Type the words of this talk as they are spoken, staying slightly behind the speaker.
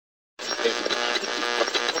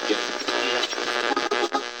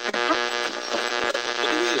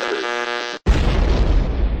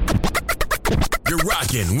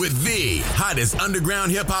rocking with the hottest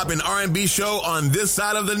underground hip-hop and R&B show on this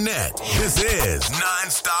side of the net. This is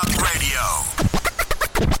Non-Stop Radio.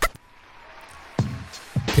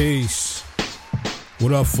 Peace.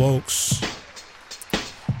 What up, folks?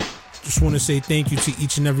 Just want to say thank you to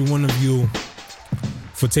each and every one of you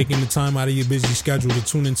for taking the time out of your busy schedule to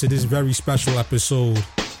tune into this very special episode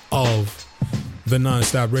of the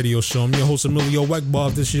Non-Stop Radio Show. I'm your host, Emilio Weckbar.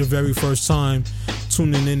 If this is your very first time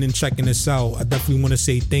tuning in and checking this out, I definitely want to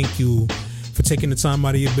say thank you for taking the time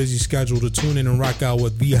out of your busy schedule to tune in and rock out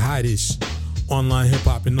with the hottest online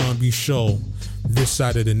hip-hop and R&B show this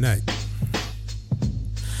side of the net.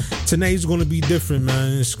 Tonight's going to be different,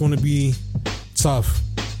 man. It's going to be tough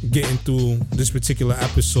getting through this particular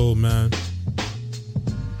episode, man.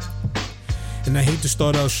 And I hate to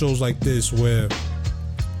start out shows like this where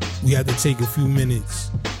we have to take a few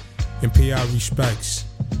minutes and pay our respects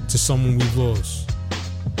to someone we've lost.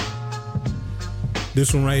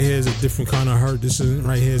 This one right here is a different kind of hurt. This one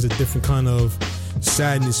right here is a different kind of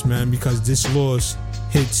sadness, man, because this loss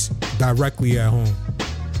hits directly at home.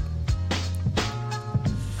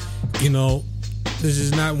 You know, this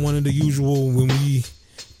is not one of the usual when we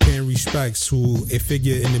paying respects to a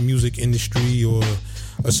figure in the music industry or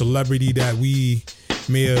a celebrity that we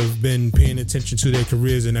may have been paying attention to their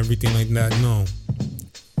careers and everything like that. No.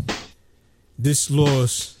 This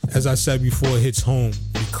loss, as I said before, hits home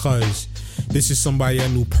because this is somebody I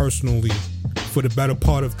knew personally for the better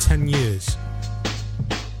part of 10 years.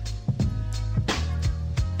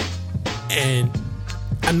 And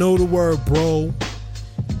I know the word bro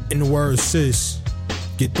and the word sis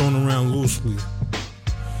get thrown around loosely.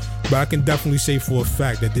 But I can definitely say for a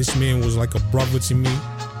fact that this man was like a brother to me.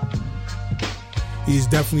 He's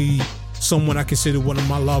definitely someone I consider one of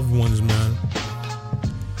my loved ones, man.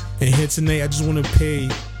 And here tonight, I just want to pay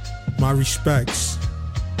my respects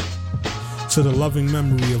to the loving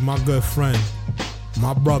memory of my good friend,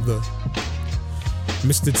 my brother,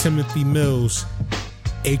 Mr. Timothy Mills,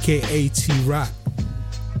 a.k.a. T-Rock.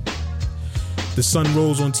 The sun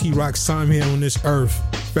rose on T-Rock's time here on this earth,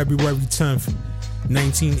 February 10th,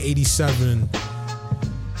 1987,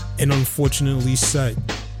 and unfortunately set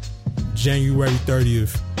January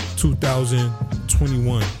 30th,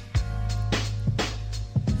 2021.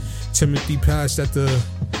 Timothy passed at the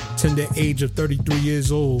tender age of 33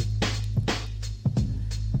 years old,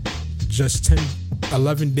 just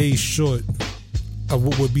 11 days short of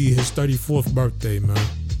what would be his 34th birthday, man.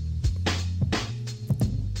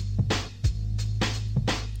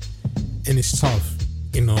 And it's tough,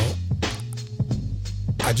 you know.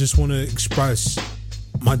 I just want to express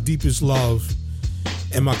my deepest love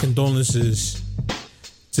and my condolences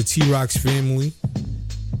to T-Rock's family,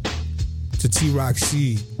 to T-Rock's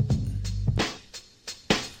seed.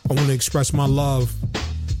 I want to express my love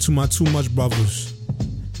to my Too Much brothers,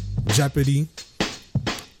 Jeopardy,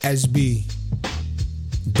 SB,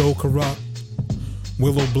 Doe Corrupt,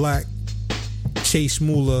 Willow Black, Chase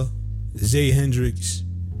Moolah, Zay Hendricks,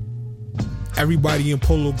 everybody in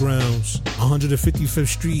Polo Grounds, 155th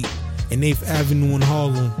Street and 8th Avenue in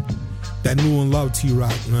Harlem that knew and loved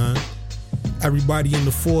T-Rock, man. Everybody in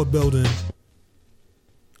the 4 building,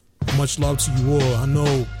 much love to you all. I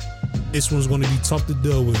know this one's going to be tough to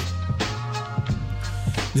deal with.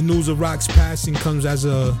 The news of Rock's passing comes as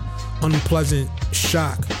a unpleasant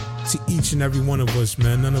shock to each and every one of us,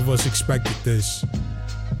 man. None of us expected this.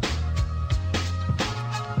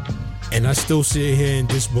 And I still sit here in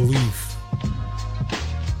disbelief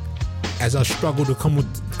as I struggle to come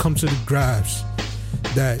to the grasp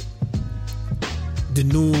that the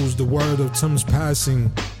news, the word of Tim's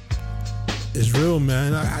passing is real,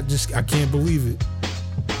 man. I can't believe it.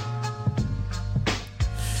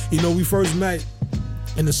 You know, we first met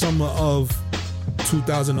in the summer of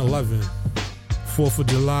 2011, 4th of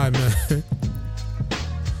July, man.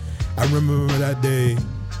 I remember that day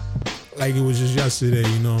like it was just yesterday,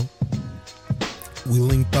 you know. We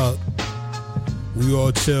linked up, we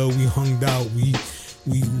all chilled, we hung out, we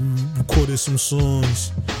recorded some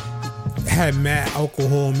songs, had mad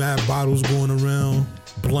alcohol, mad bottles going around,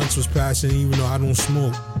 blunts was passing, even though I don't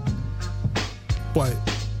smoke. But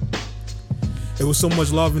it was so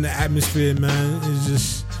much love in the atmosphere, man. It's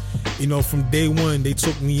just, you know, from day one, they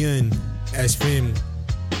took me in as family.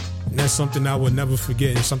 And that's something I will never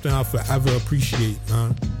forget and something I'll forever appreciate,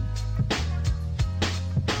 man.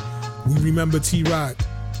 We remember T-Rock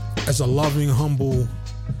as a loving, humble,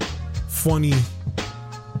 funny,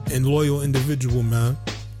 and loyal individual, man.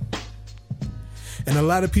 And a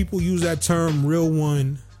lot of people use that term real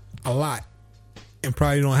one a lot and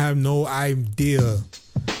probably don't have no idea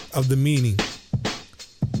of the meaning.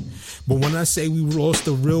 But when I say we lost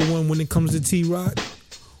the real one when it comes to T-Rock,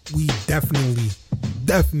 we definitely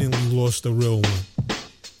lost a real one.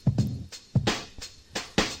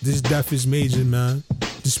 This death is major, man.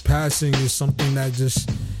 This passing is something that this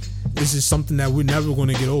is something that we're never going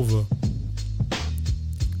to get over.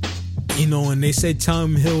 You know, and they say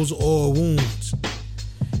time heals all wounds.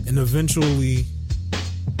 And eventually,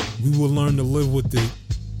 we will learn to live with it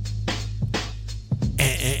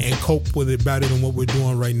and cope with it better than what we're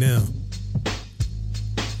doing right now.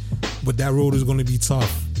 But that road is going to be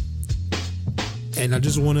tough. And I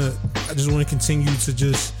just want to continue to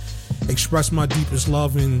just express my deepest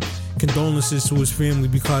love and condolences to his family,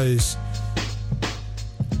 because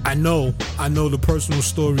I know the personal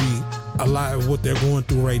story, a lot of what they're going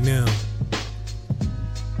through right now.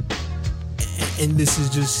 And this is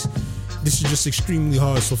just extremely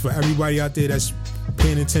hard. So for everybody out there that's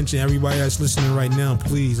paying attention, everybody that's listening right now,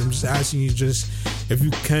 please, I'm just asking you, just if you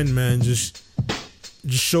can, man, just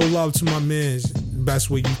show love to my man the best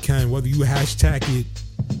way you can. Whether you hashtag it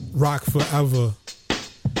Rock Forever,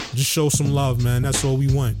 just show some love, man. That's all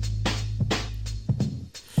we want.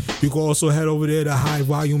 You can also head over there to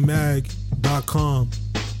highvolumemag.com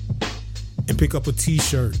and pick up a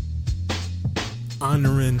t-shirt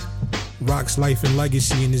honoring Rock's life and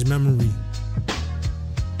legacy in his memory.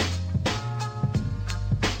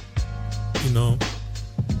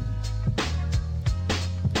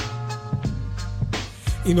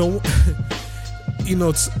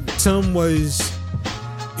 Tim was,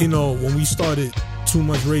 when we started Too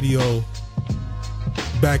Much Radio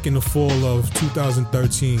back in the fall of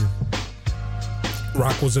 2013,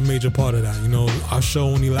 Rock was a major part of that. Our show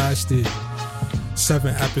only lasted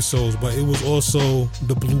 7 episodes, but it was also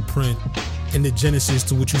the blueprint and the genesis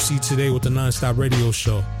to what you see today with the Non-Stop Radio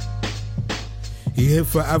Show. He'll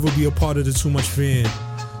forever be a part of the Too Much fan,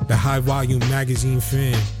 the High Volume Magazine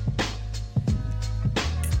fan.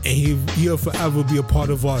 And he'll forever be a part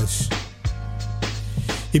of us.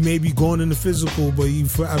 He may be gone in the physical, but he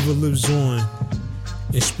forever lives on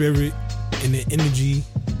in spirit, in the energy,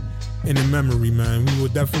 and in memory, man. We will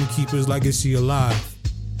definitely keep his legacy alive.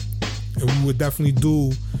 And we will definitely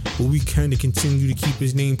do what we can to continue to keep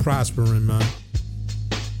his name prospering, man.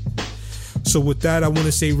 So with that, I want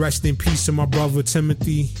to say rest in peace to my brother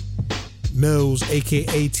Timothy Mills,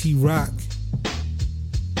 a.k.a. T-Rock.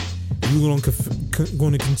 We're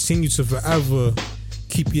going to continue to forever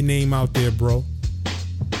keep your name out there, bro.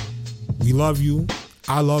 We love you.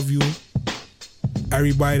 I love you.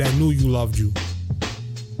 Everybody that knew you loved you.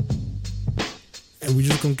 And we're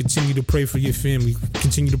just going to continue to pray for your family.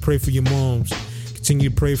 Continue to pray for your moms. Continue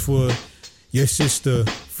to pray for your sister,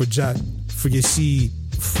 for Jack, for your seed,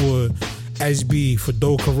 for SB, for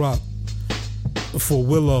Do Corrupt, for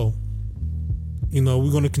Willow.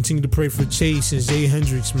 We're going to continue to pray for Chase and Zay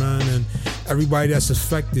Hendricks, man, and everybody that's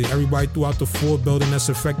affected, everybody throughout the Ford building that's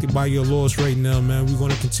affected by your loss right now, man. We're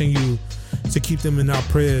going to continue to keep them in our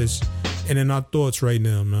prayers and in our thoughts right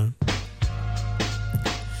now, man.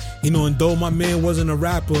 And though my man wasn't a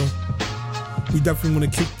rapper, we definitely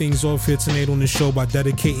want to kick things off here tonight on the show by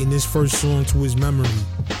dedicating this first song to his memory.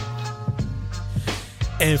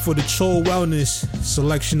 And for the Chol Wellness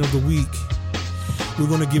selection of the week, we're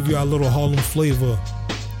going to give you our little Harlem flavor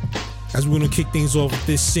as we're going to kick things off with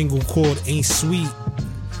this single called Ain't Sweet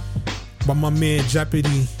by my man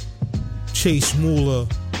Jeopardy, Chase Moolah,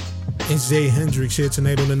 and Zay Hendricks here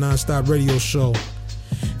tonight on the Non-Stop Radio Show.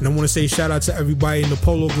 And I want to say shout out to everybody in the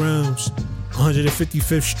Polo Grounds,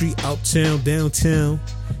 155th Street, Uptown, Downtown,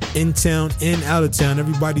 in town, and out of town.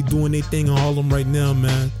 Everybody doing their thing in Harlem right now,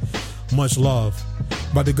 man. Much love.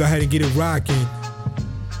 About to go ahead and get it rocking.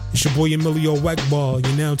 It's your boy Emilio Weckball.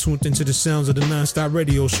 You're now tuned into the sounds of the Non-Stop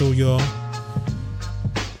Radio Show, y'all.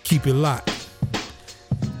 Keep it locked.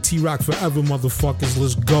 T-Rock forever, motherfuckers.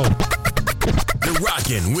 Let's go. You're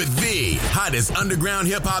rocking with the hottest underground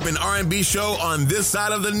hip-hop and R&B show on this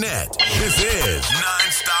side of the net. This is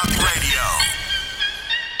Non-Stop Radio.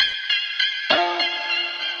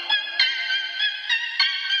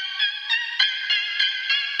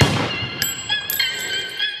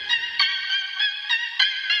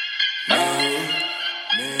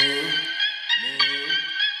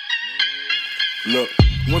 Look,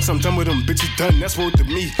 once I'm done with them bitches done, that's word to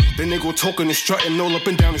me. Then they gon' talkin' and struttin' all up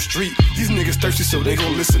and down the street. These niggas thirsty, so they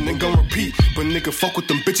gon' listen and gon' repeat. But nigga, fuck with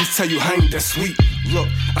them bitches, tell you I ain't that sweet. Look,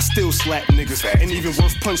 I still slap niggas, and even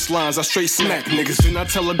worth punchlines, I straight smack niggas. Then I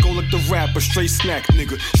tell her go like the rapper, straight snack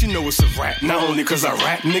nigga. She know it's a rap, not only cause I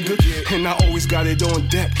rap nigga, and I always got it on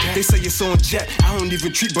deck. They say it's on jet, I don't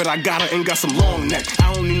even treat, but I got her and got some long neck.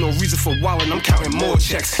 I don't need no reason for wildin', I'm counting more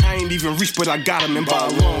checks. I ain't even reach, but I got them and by a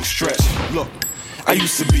long stretch. Look, I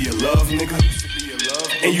used to be a love nigga.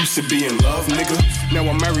 And used to be in love, nigga. Now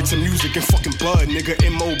I'm married to music and fucking blood, nigga.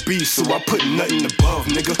 MOB, so I put nothing above,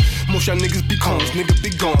 nigga. Most y'all niggas be cons, nigga, be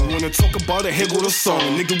gone. Wanna talk about it, here go the song,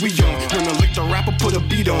 nigga, we on. When I lick the rapper, put a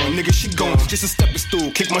beat on, nigga, she gone. Just a stepping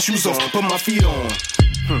stool, kick my shoes off, put my feet on.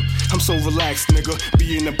 I'm so relaxed, nigga.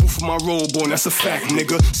 Be in the booth with my robe on, that's a fact,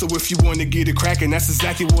 nigga. So if you wanna get it crackin', that's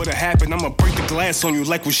exactly what'll happen. I'ma break the glass on you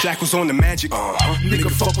like when Shaq was on the Magic. Nigga,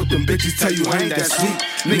 fuck with them bitches, tell you I ain't that sweet.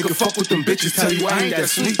 Nigga, fuck with them bitches, tell you I ain't that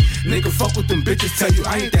sweet. Nigga, fuck with them bitches, tell you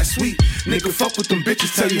I ain't that sweet. Nigga, fuck with them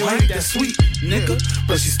bitches, tell you I ain't that sweet. Nigga,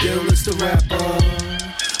 but she still looks the rapper.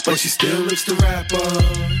 But she still looks the rapper.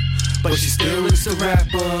 But she still looks the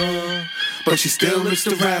rapper. But she still looks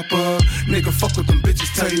the rapper. Nigga, fuck with them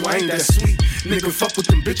bitches, tell you I ain't that sweet. Nigga, fuck with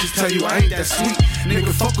them bitches, tell you I ain't that sweet.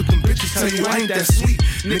 Nigga, fuck with them bitches, tell you I ain't that sweet.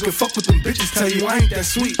 Nigga, fuck with them bitches, tell you I ain't that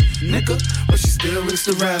sweet. Nigga, but she still looks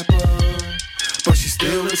the rapper. But she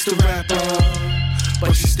still looks the rapper.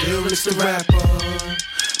 But she still looks the rapper.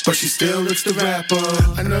 But she still looks the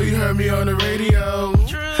rapper. I know you heard me on the radio.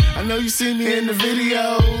 I know you see me in the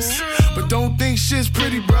videos. But don't think shit's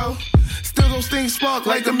pretty, bro. Still those things spark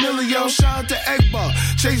like a millio. Shout out to Egbar,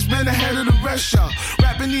 Chase been ahead of the rest, y'all.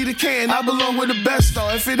 Rapping need a can, I belong with the best, y'all.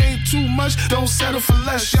 If it ain't too much, don't settle for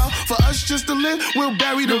less, y'all. For us just to live, we'll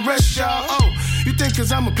bury the rest, y'all. Oh, you think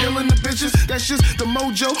cause I'm appealing to bitches, that's just the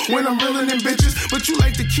mojo when I'm reeling in bitches. But you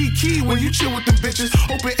like the key when you chill with them bitches.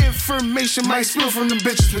 Open information might spill from them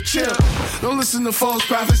bitches, but chill. Don't listen to false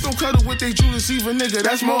prophets, don't cuddle with they Judas even nigga,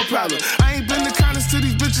 that's more problem. I ain't been the kindest to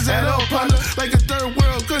these bitches at all, partner. Like a third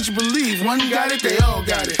world country, believe one got it, they all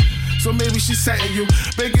got it. So maybe she's setting you,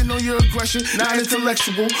 banking on your aggression, not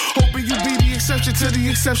intellectual. Hoping you be the exception to the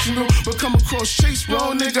exceptional. But come across Chase,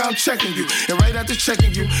 bro, nigga, I'm checking you. And right after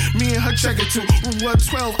checking you, me and her checking too. Room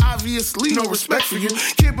 112, obviously, no respect for you.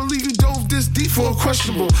 Can't believe you dove this deep for a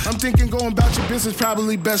questionable. I'm thinking going about your business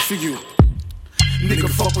probably best for you. Nigga,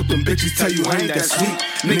 fuck with them bitches, tell you I ain't that sweet.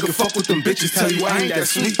 Nigga, fuck with them bitches, tell you I ain't that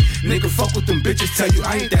sweet. Nigga, fuck with them bitches, tell you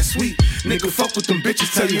I ain't that sweet. Nigga, fuck with them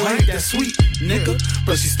bitches, tell you I ain't that sweet. Nigga,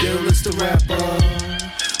 but she still looks the rapper.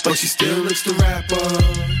 But she still looks the rapper.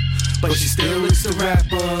 But she still looks the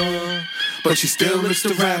rapper. But she still looks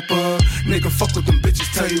the rapper. Nigga, fuck with them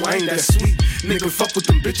bitches, tell you I ain't that sweet. Nigga, fuck with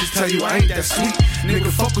them bitches, tell you I ain't that sweet.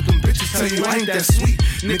 Nigga, fuck with them bitches, tell you I ain't that sweet.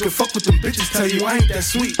 Nigga, fuck with them bitches, tell you I ain't that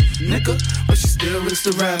sweet. Nigga, but she still looks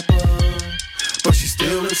the rapper. But she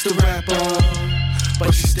still looks the rapper.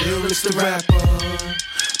 But she still looks the rapper.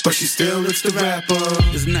 But she still looks the rapper.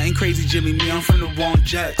 There's nothing crazy, Jimmy. Me, I'm from the wrong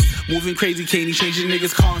jacks. Moving crazy, candy, changing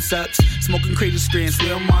niggas' concepts. Smoking crazy strands,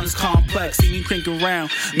 real mind is complex. See me crank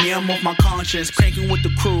around, me, I'm off my conscience. Cranking with the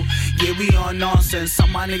crew, yeah, we on nonsense. Some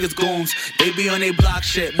of my niggas goons, they be on they block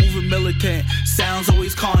shit. Moving militant, sounds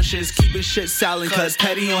always conscious. Keeping shit silent, cause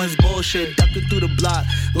Teddy on his bullshit. Ducking through the block,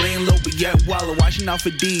 laying low but yet wallow. Watching out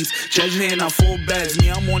for D's, judging on full beds. Me,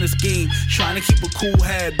 I'm on a scheme, trying to keep a cool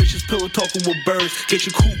head. Bitches pillow talking with birds, get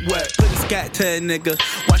your cool wet, put a scat to a nigga.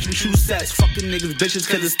 Watch me shoot sets, fucking niggas, bitches,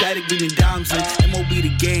 cause it's static reading dimes in MOB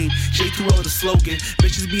the game, J2O the slogan.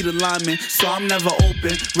 Bitches be the lineman, so I'm never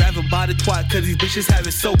open. Rather buy the twat, cause these bitches have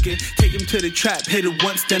it soaking. Take him to the trap, hit it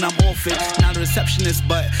once, then I'm off it. Not a receptionist,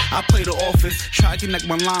 but I play the office. Try to connect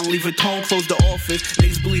my line, leave a tone, close the office.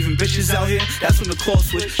 Niggas believe in bitches out here, that's when the call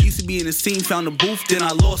switch. Used to be in the scene, found a booth, then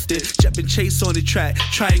I lost it. Jep and Chase on the track,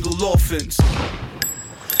 triangle offense.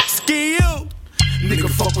 Ski you! Nigga,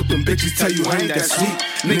 fuck with them bitches, tell you I ain't that sweet.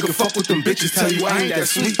 Nigga, fuck with them bitches, tell you I ain't that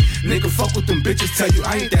sweet. Nigga, fuck with them bitches, tell you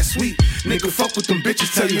I ain't that sweet. Nigga, fuck with them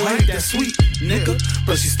bitches, tell you I ain't that sweet. Nigga,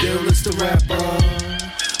 but she still looks the rapper.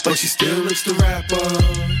 But she still looks the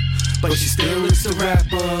rapper. But she still looks the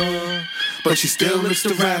rapper. But she still looks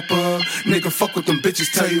the rapper. Nigga, fuck with them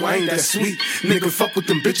bitches, tell you I ain't that sweet. Nigga, fuck with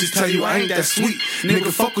them bitches, tell you I ain't that sweet.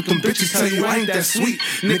 Nigga, fuck with them bitches, tell you I ain't that sweet.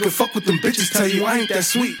 Nigga, fuck with them bitches, tell you I ain't that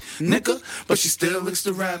sweet. Nigga, but she still looks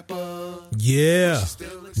the rapper. Yeah,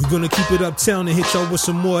 we're gonna keep it uptown and hit y'all with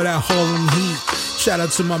some more of that Harlem heat. Shout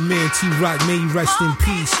out to my man T-Rock, may he rest in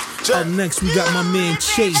peace. Up next, we got my man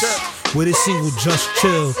Chase with his single Just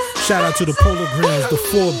Chill. Shout out to the Polograms, the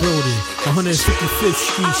 4 building, 155th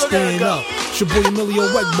Street, stand up. It's your boy Emilio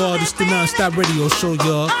Wegbar, this the Non-Stop Radio Show,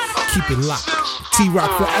 y'all. Keep it locked.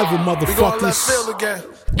 T-Rock forever, motherfuckers.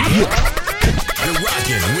 You're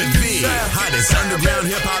rocking with the hottest underground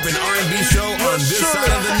hip-hop and R&B show on this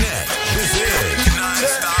side of the net. This is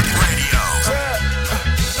Non-Stop Radio.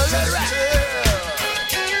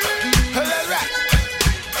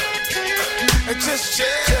 Just chill.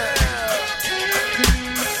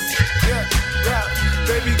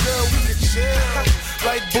 Baby girl, we can chill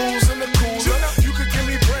like booze in the cooler. You could give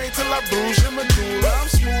me brain till I bruise your medulla. I'm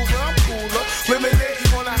smoother, I'm cooler. Women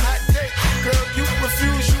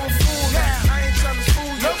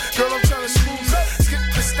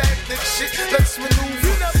life. Let's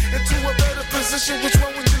maneuver into a better position. Which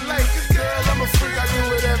one would you like? Girl, I'm a freak, I do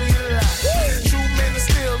whatever you like. True man of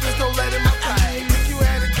steel, there's no lead in my pipe. If you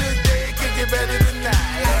had a good day, it could get better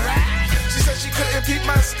tonight. Alright. She said she couldn't beat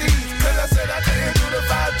my steez, cause I said I couldn't do the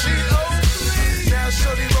 5G. Oh, now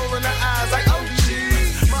shorty rolling her eyes like, oh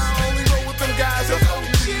geez. My only roll with them guys is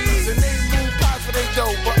OGs. And they move pies for they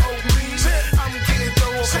dough, but oh me, I'm getting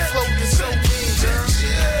dough off the float, it's so mean, girl.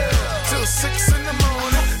 Yeah. Till 6 in the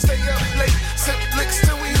morning, stay up late, sip licks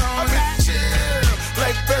till we home. Chill,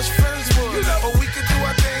 like best friends would. Or we could do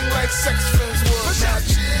our thing like sex friends would. Now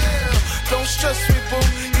chill, don't stress me, boo.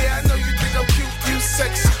 Yeah, I know you think I'm cute, you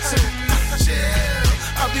sexy too. Chill,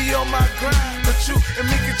 I'll be on my grind, but you and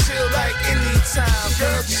me can chill like anytime.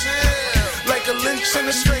 Girl, chill, like a lynch and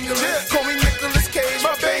a strangler. Call me Nicolas Cage,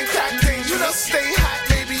 my Bangkok things. You know, stay hot,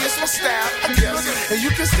 baby, it's my style, I guess. And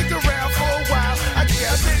you can stick around for a while, I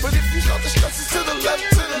guess. But if you start the stresses to the left,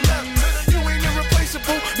 you ain't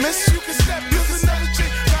irreplaceable. Miss, you can step, use another chick,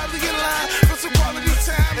 probably in line for some quality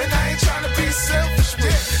time. And I ain't trying to be selfish,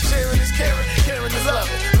 but sharing is caring, caring is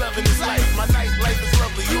loving, loving is life. My night life is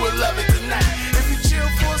lovely, you will love it tonight. If you chill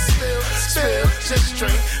for a spill, just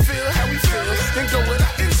drink, feel how we feel, then go with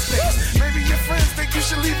our instincts. Maybe your friends think you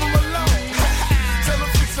should leave them alone. Tell them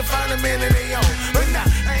fix to find a man in they own. But nah,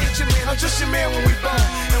 I ain't your man, I'm just your man when we bone.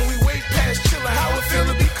 And we way past chillin', how it feel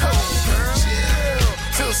to be cold. Girl, chill,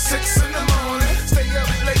 till 6 in the morning, stay up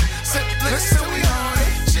late, sip licks till we on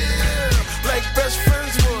it. Chill, like best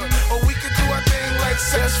friends would, or we could do our thing like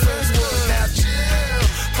sex friends would. Now chill,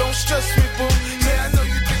 don't stress me, boo. Yeah, I know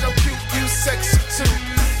you think I'm cute, you sexy too.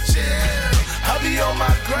 Chill, I'll be on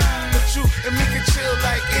my grind, but you and me can chill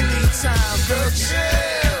like anytime. Girl,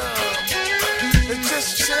 chill, and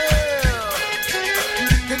just chill,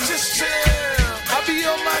 and just chill. I'll be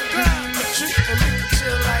on my grind, but you and me can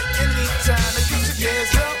chill like anytime. Now get your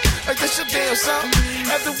dance up, like this your dance up.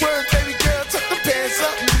 After words, baby girl, tuck the pants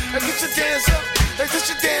up. Now get your dance up, like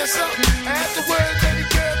this your dance up. After words, baby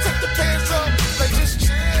girl, tuck the pants up. Like just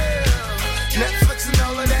chill, Netflix and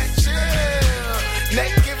all of that chill.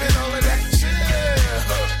 Neck giving all of that chill.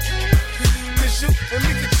 Cause you and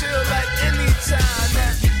me can chill like anytime.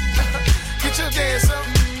 Now, get your dance up.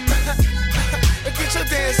 Get your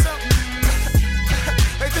dance up.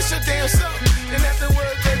 Like this your dance up. And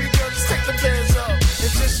afterward, baby girl, just take the pants off.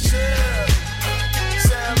 And just chill.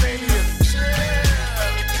 Salmania, chill.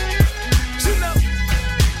 You know.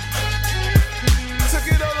 Took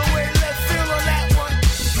it all the way, left field on that one.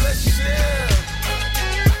 Let's chill.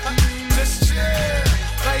 Just chill.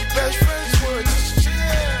 Like best friends would. Just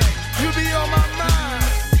chill. You be on my mind.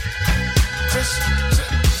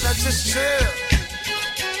 Just chill.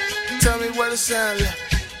 Tell me what it sound like.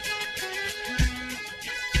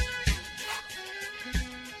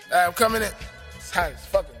 Alright, I'm coming in. It's hot as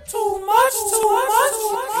fucking. Too much.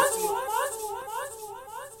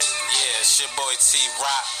 Yeah, it's your boy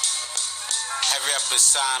T-Rock. Hurry up and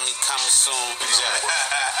sign me, coming soon.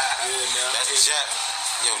 That's Jet.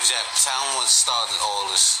 Yo, Jet, tell him what started all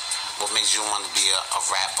this. What makes you want to be a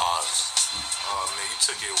rap artist? Oh man, you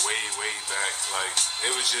took it way, way back. Like,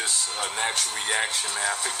 it was just a natural reaction, man.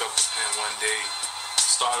 I picked up the pen one day,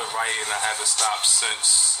 started writing, I had to stop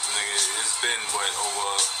since. Nigga, it's been, over,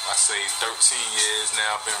 I say 13 years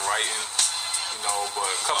now I've been writing, you know, but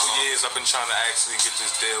a couple years I've been trying to actually get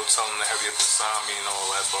this deal, telling them to hurry up and sign me and all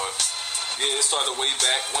that, but yeah, it started way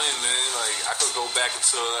back when, man. Like, I could go back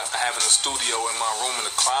into having a studio in my room in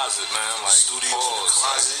the closet, man. Like, studio in the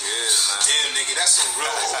closet? Yeah, man. Damn, nigga, that's some real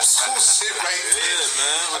old school shit right there. Yeah,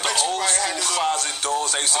 man. With the old school closet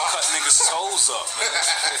doors, they used to cut niggas' toes up, man.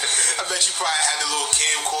 I bet you probably had the little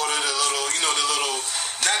camcorder, the little, you know, the little,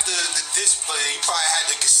 not the disc player, you probably had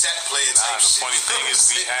the cassette player type the shit. Funny thing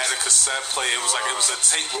is, we had a cassette player. It was like, it was a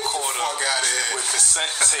tape recorder with cassette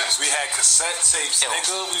tapes. We had cassette tapes, nigga.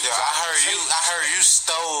 I heard you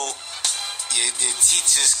stole your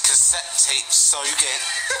teacher's cassette tapes so you can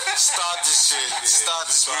start this shit, start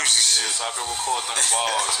this music shit. So I can record them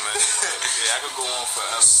bars, man. Yeah, I could go on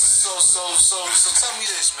forever, man. So tell me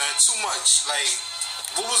this, man. Too much, like,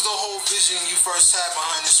 what was the whole vision you first had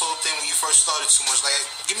behind this whole thing when you first started Too Much? Like,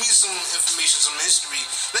 give me some information, some history.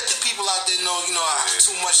 Let the people out there know, you know,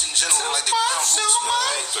 Too Much in general, like the ground roots,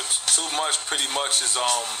 man. Too Much pretty much is,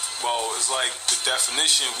 it's like the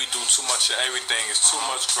definition, we do too much of everything. It's too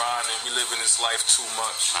much grinding. We live in this life too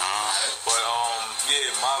much. But,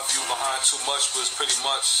 yeah, my view behind Too Much was pretty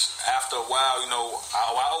much after a while, you know,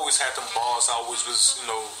 I always had them bars. I always was, you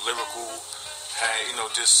know, lyrical. had,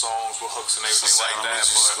 just songs with hooks and everything like that.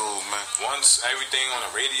 But school, man. once everything on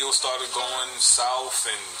the radio started going south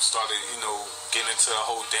and started, getting into the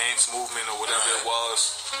whole dance movement or whatever it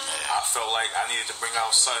was, I felt like I needed to bring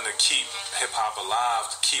out something to keep hip hop alive,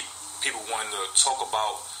 to keep people wanting to talk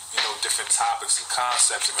about, different topics and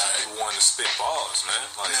concepts, and keep people wanting to spit bars, man.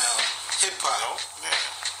 Like, now, hip hop,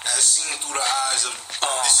 as seen through the eyes of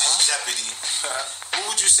this is Jeopardy. What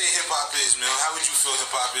would you say hip hop is, man? How would you feel hip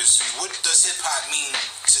hop is to you? What does hip hop mean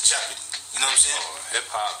to Jeopardy? You know what I'm saying? Hip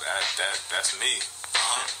hop, that's me.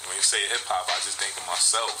 When you say hip hop, I just think of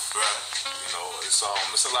myself. Right.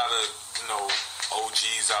 It's a lot of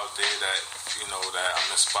OGs out there that that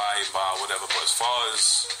I'm inspired by, whatever. But as far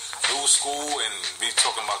as new school and we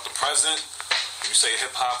talking about the present, when you say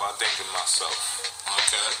hip hop, I think of myself.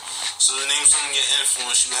 Okay. So name some of your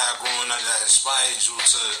influence you had growing up that inspired you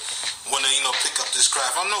to want to pick up this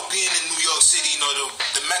craft. I know being in New York City,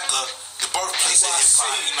 the Mecca, the birthplace of hip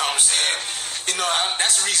hop. You know what I'm saying?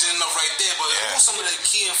 That's reason enough right there. But who are some of the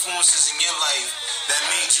key influences in your life that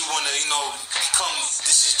made you want to, become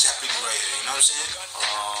This Is Jeopardy right here? You know what I'm saying?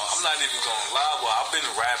 I'm not even gonna lie. Well, I've been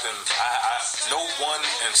rapping. No one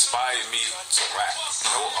inspired me to rap.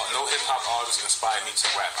 No hip hop artist inspired me to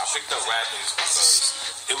rap. I picked up rapping because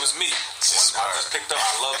it was me. I just picked up.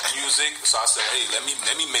 I love music, so I said, hey, let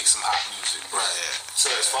me make some hot music. Right. So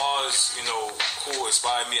as far as who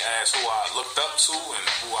inspired me as who I looked up to and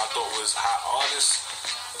who I thought was hot artists,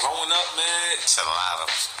 growing up, man, It's a lot of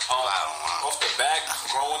off the back,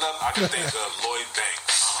 growing up, I can think of Lloyd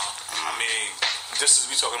Banks. I mean, just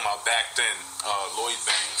as we talking about back then, Lloyd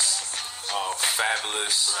Banks,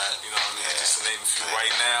 Fabulous, right. You know what I mean? Just to name a few.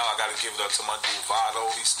 Right now, I got to give it up to my dude Vado.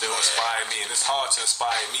 He still inspired me, and it's hard to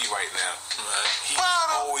inspire me right now. Right. He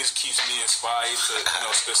always keeps me inspired to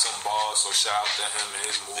spit some bars. So shout out to him and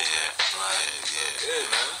his movement. Yeah,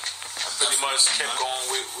 man. I pretty much kept going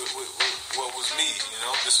with what was me.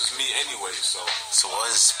 This was me anyway. So what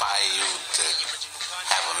inspired you to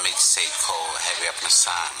have a mixtape called Heavy Up and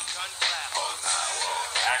Sign?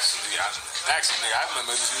 Actually, I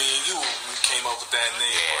remember it was me and you who came up with that name.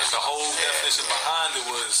 Yeah. The whole definition behind it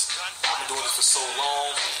was, I've been doing this for so long,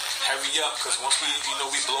 hurry up, because once we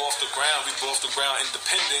blow off the ground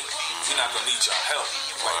independent, we're not going to need your help.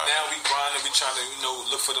 Right now, we grinding, we trying to,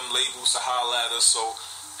 look for them labels to holler at us, so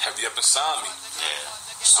hurry up and sign me.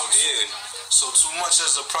 So, So too much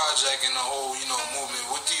as a project and the whole, movement,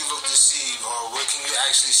 what do you look to see, or what can you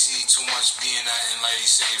actually see too much being at in, like,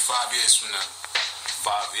 say, 5 years from now?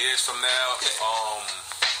 5 years from now,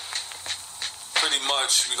 pretty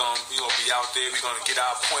much we're gonna be out there. We're gonna get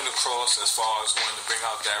our point across as far as wanting to bring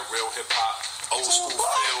out that real hip hop, old school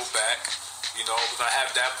feel back. We're gonna have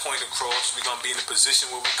that point across. We're gonna be in a position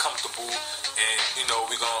where we're comfortable, and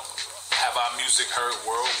we're gonna have our music heard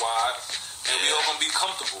worldwide, and we all gonna be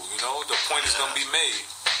comfortable. The point is gonna be made.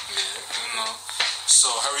 So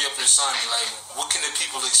hurry up and sign me. Like, what can the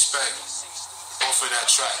people expect off of that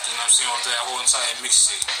track? You know what I'm saying? Off that whole entire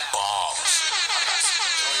mixtape. Balls. I'm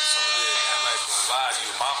not gonna lie to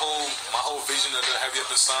you. My whole vision of the Heavy Up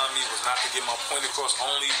and Sign Me was not to get my point across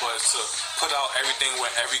only, but to put out everything where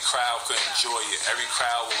every crowd could enjoy it. Every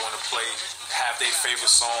crowd would want to play, have their favorite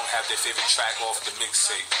song, have their favorite track off the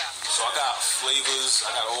mixtape. So I got flavors,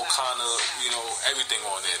 I got all kind of, everything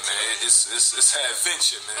on it, man. It's an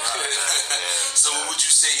adventure, man. So what would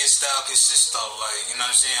you say your style consists of? Like, you know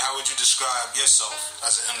what I'm saying? How would you describe yourself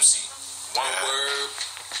as an MC? One word,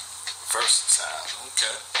 versatile.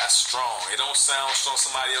 Okay. That's strong. It don't sound strong.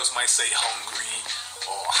 Somebody else might say hungry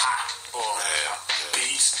or hot or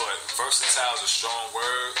beast, but versatile is a strong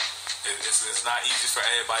word. It's not easy for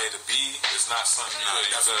everybody to be. It's not something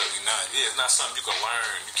definitely not. Yeah, it's not something you can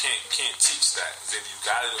learn. You can't teach that. It's either you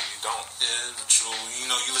got it or you don't. Yeah, true. You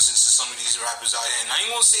listen to some of these rappers out here, and I ain't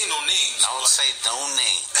gonna say no names. Don't say no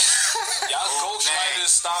names. Y'all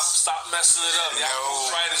ghostwriters, stop messing it up. Y'all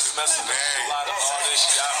ghostwriters is messing up a lot of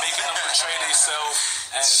artists. Y'all making them portray themselves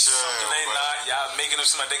as something they not. Y'all making them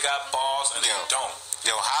seem like they got bars and they don't.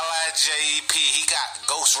 Yo, holla at JEP. He got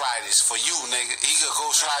ghostwriters for you, nigga. He got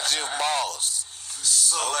ghostwrite your balls.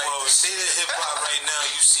 So, like, say that hip hop right now,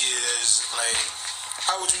 you see it as, like,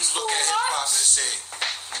 how would you look at hip hop and say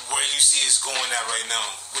where you see it's going at right now?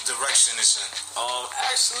 What direction it's in?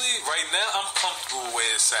 Actually, right now, I'm comfortable where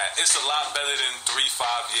it's at. It's a lot better than 3-5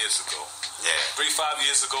 years ago. Yeah. 3-5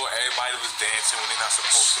 years ago, everybody was dancing when they're not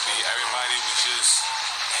supposed to be. Everybody was just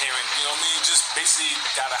hearing, just basically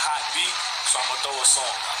got a hot beat, so I'm gonna throw a song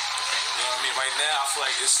out. You know what I mean? Right now, I feel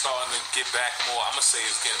like it's starting to get back more. I'm gonna say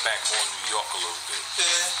it's getting back more New York a little bit.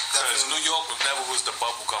 Yeah, because New York never was the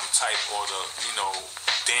bubblegum type or the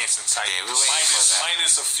dancing type. Yeah, we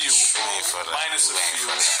minus a few. But I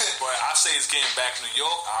say it's getting back to New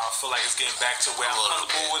York. I feel like it's getting back to where I'm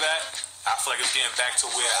comfortable with that. I feel like it's getting back to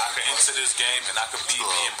where I can enter this game and I can be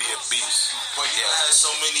me and be a beast. But you had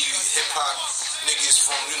so many hip hop niggas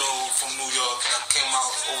from New York that came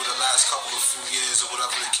out over the last couple of few years or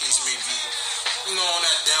whatever the case may be. On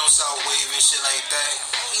that down south wave and shit like that.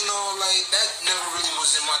 Like that never really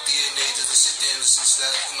was in my DNA just to sit there and listen to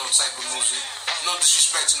that, type of music. No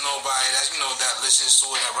disrespect to nobody that listens to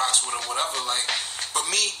it, that rocks with it, whatever. Like, but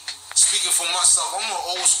me, speaking for myself, I'm an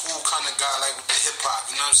old school kind of guy, like with the hip hop.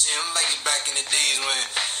 You know what I'm saying? I'm like it back in the days when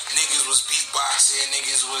niggas was beatboxing,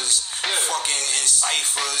 niggas was fucking in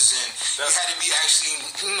ciphers, and you had to be actually,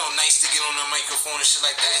 nice to get on the microphone and shit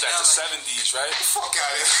like that. That's the 70s, right? Fuck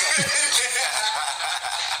out of here.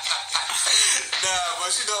 Nah, but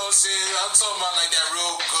you know what I'm saying? I'm talking about like that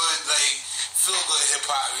real good, like feel good hip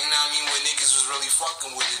hop. You know what I mean? When niggas was really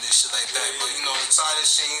fucking with it and shit like that. But the tide has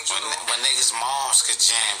changed. When niggas' moms could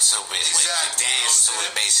jam to it, exactly. Dance to it,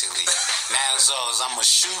 basically. Now it's all I'ma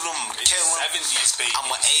shoot them, kill them. 70s, baby.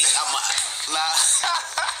 I'ma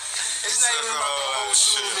It's not even about the whole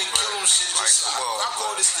shoot them and kill them shit. I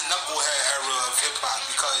call this the knucklehead era of hip hop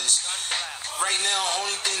because right now,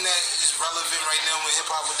 only thing that is relevant right now with hip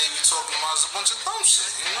hop, what they be talking about is a bunch of dumb shit.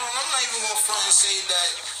 And I'm not even gonna front and say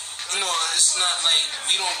that, it's not like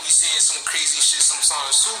we don't be saying some crazy shit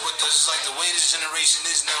sometimes too, but there's like the way this generation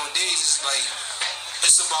is nowadays is like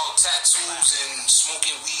it's about tattoos and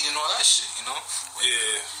smoking weed and all that shit,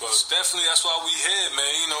 Yeah, but definitely that's why we here,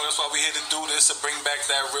 man. That's why we here to do this, to bring back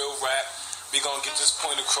that real rap. We gonna get this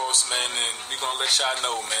point across, man, and we gonna let y'all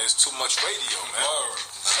know, man, it's too much radio, man. All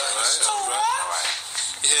right.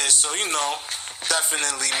 Yeah, so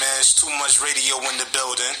definitely, man, it's too much radio in the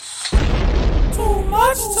building. Too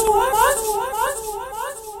much.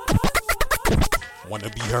 Want to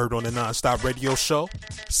be heard on the Non-Stop Radio Show?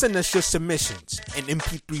 Send us your submissions in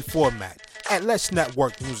MP3 format at Let's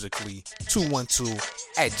Network Musically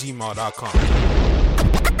 212@gmail.com.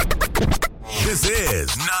 This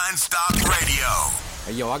is Non-Stop Radio.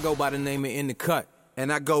 Hey, yo, I go by the name of In the Cut.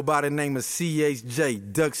 And I go by the name of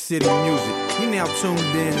CHJ, Duck City Music. You now tuned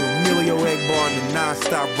in to Emilio Egbar on the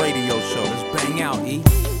Non-Stop Radio Show. Let's bang out, E.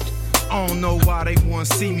 I don't know why they want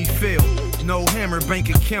to see me fail. No hammer bank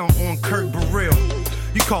account on Kurt Burrell.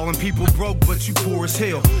 You calling people broke, but you poor as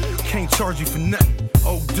hell. Can't charge you for nothing.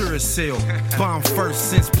 Oh, Duracell. Bomb first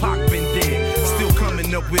since Pac been dead. Still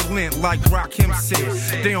coming up with lint like Rakim said.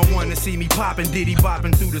 They don't want to see me popping, Diddy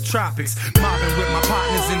bopping through the tropics. Mobbing with my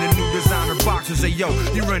partners in the new designer boxers. Hey, yo,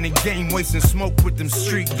 you running game, wasting smoke with them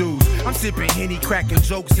street dudes. I'm sipping Henny, cracking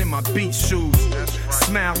jokes in my beach shoes.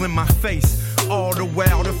 Smile in my face. All the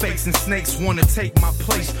while the fakes and snakes wanna take my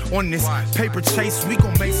place. On this paper chase, we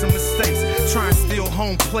gon' make some mistakes. Try and steal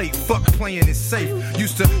home plate, fuck playing it safe.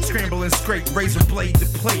 Used to scramble and scrape, razor blade to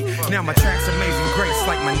plate. Now my track's amazing grace,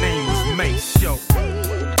 like my name was Mace. Yo,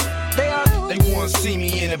 they wanna see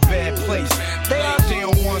me in a bad place. They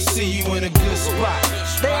don't wanna see you in a good spot.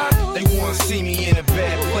 They wanna see me in a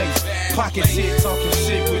bad place. Pockets here talking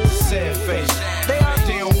shit with the sad face. They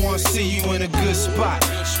don't wanna see you in a good spot.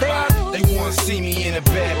 They wanna see me in a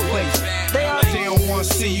bad place. They don't wanna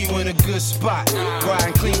see you in a good spot.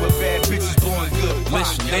 Riding clean with bad bitches blowing good pot.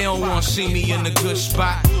 Listen, they don't wanna see me in a good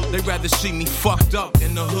spot. They rather see me fucked up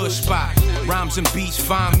in the hood spot. Rhymes and beats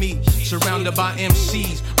find me surrounded by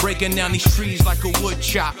MCs, breaking down these trees like a wood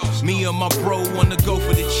chop. Me and my bro wanna go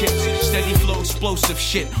for the chips. Steady flow, explosive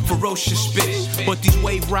shit, ferocious spit. But these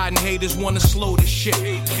wave riding haters wanna slow the shit.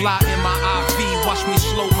 Fly in my IV, watch me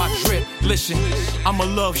slow my drip. Listen, I'm a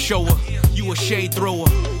love shower, you a shade thrower.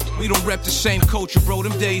 We don't rep the same culture, bro,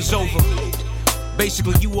 them days over.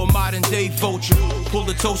 Basically, you a modern day vulture. Pull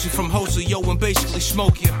the toasty from Hosa, yo, and basically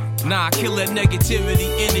smoke you. Nah, I kill that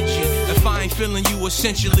negativity energy. If I ain't feeling you,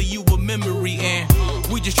 essentially you a memory. And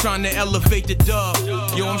we just trying to elevate the dub.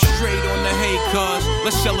 Yo, I'm straight on the hay, cuz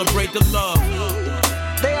let's celebrate the love.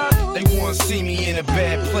 They wanna see me in a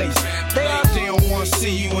bad place. They don't wanna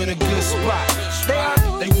see you in a good spot.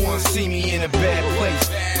 They wanna see me in a bad place.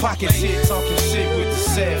 Pockets here talking shit with the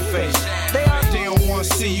sad face. They don't wanna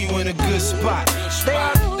see you in a good spot.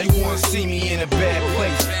 They wanna see me in a bad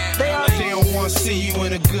place. They don't wanna see you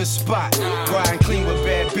in a good spot. Riding clean with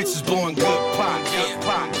bad bitches blowing good pot.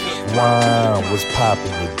 Wow, what's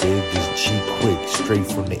poppin', you dig? This G Quick, straight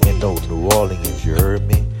from the NO, New Orleans, you heard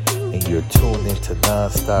me? And you're tuned into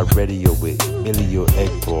Non-Stop Radio with Emilio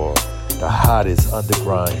Egbar, the hottest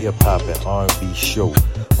underground hip-hop and R&B show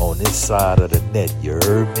on this side of the net, you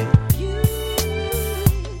heard me?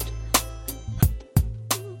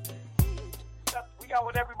 We got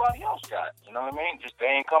what everybody else got. You know what I mean? Just they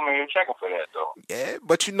ain't coming here checking for that though. Yeah,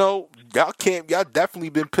 but y'all definitely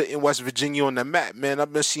been putting West Virginia on the map, man.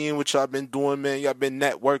 I've been seeing what y'all been doing, man. Y'all been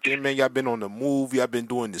networking, man. Y'all been on the move. Y'all been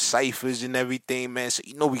doing the ciphers and everything, man. So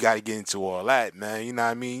we gotta get into all that, man. You know what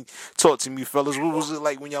I mean? Talk to me, fellas. What was it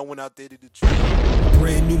like when y'all went out there to Detroit?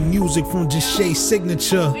 Brand new music from Deshae's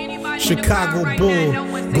signature, Chicago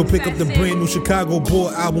Bull. Go pick up the brand new Chicago Bull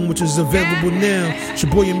album, which is available now. It's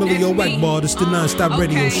your boy Emilio Ekbar. This is the Non-Stop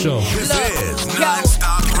Radio Show. This is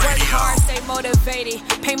Non-Stop Radio. Work hard, stay motivated.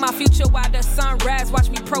 Paint my future while the sun rise. Watch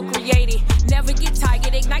me procreate it. Never get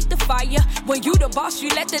tired, ignite the fire. When you the boss, you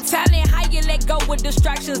let the talent higher. Let go with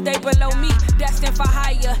distractions, they below me. Destined for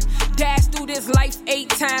higher. Dash through this life 8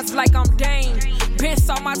 times like I'm Dame. Been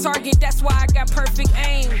saw my target, that's why I got perfect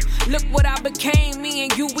aim. Look what I became, me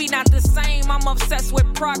and you, we not the same. I'm obsessed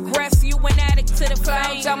with progress, you an addict to the fame.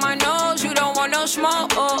 Clouds on my nose, you don't want no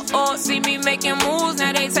smoke. See me making moves,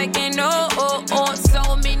 now they taking no.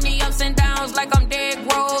 So many ups and downs like I'm dead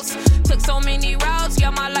gross. Took so many routes,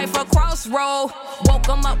 yeah, my life a crossroad. Woke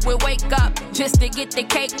 'em up with wake up, just to get the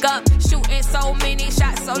cake up. Shooting so many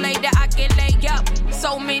shots so late that I can lay up.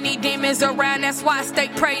 So many demons around, that's why I stay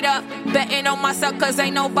prayed up. Betting on myself, cause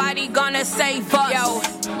ain't nobody gonna save us.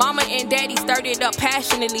 Yo, mama and daddy stirred it up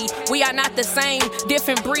passionately. We are not the same,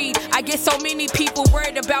 different breed. I get so many people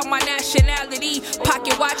worried about my nationality.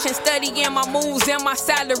 Pocket watching, studying my moves and my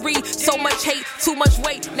salary. So much hate, too much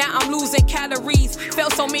weight, now I'm losing calories. Fell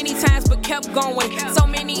so many times but kept going. So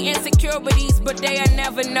many insecurities, but they'll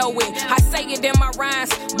never know it. I say it in my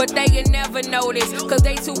rhymes, but they'll never notice. Cause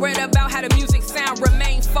they too worried about how the music sound.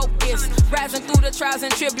 Remain focused, rising through the trials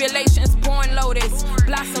and tribulations. Born lotus,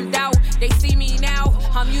 blossomed out. They see me now,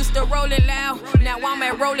 I'm used to rolling loud. Now I'm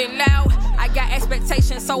at rolling loud. I got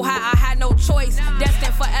expectations so high, I had no choice.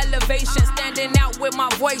 Destined for elevation, standing out with my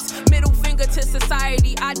voice. Middle finger to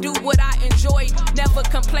society, I do what I enjoy. Never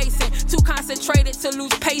complacent, too concentrated to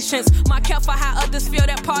lose patience. My care for how others feel,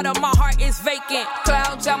 that part of my heart is vacant.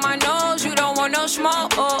 Clouds on my nose, you don't want no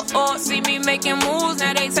smoke. See me making moves,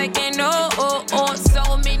 now they taking no.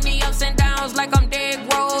 So many ups and downs like I'm dead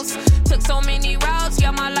gross. Took so many routes,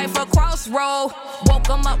 yeah, my life a crossroad. Woke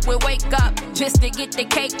 'em up with wake up, just to get the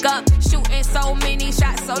cake up. Shooting so many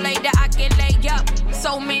shots so late that I can lay up.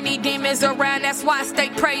 So many demons around, that's why I stay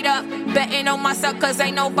prayed up. Betting on myself, cause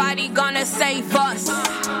ain't nobody gonna save us.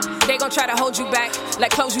 They gon' try to hold you back,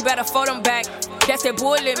 like clothes, you better fold them back. That's that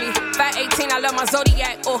bull in me. 518, I love my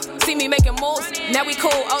zodiac. See me making moves, now we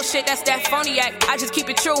cool. Oh shit, that's that phony act. I just keep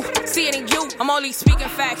it true, see it in you. I'm only speaking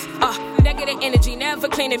facts. Negative energy, never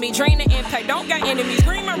cleaning me. Drain the impact, don't got enemies.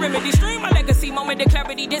 Bring my remedy, stream my legacy. Moment of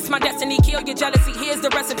clarity, this my destiny. Kill your jealousy, here's the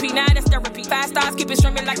recipe. Now that's therapy. 5 stars, keep it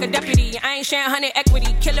streaming like a deputy. I ain't sharing 100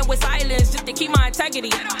 equity, killing with silence just to keep my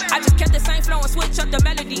integrity. I just kept the same flow and switch up the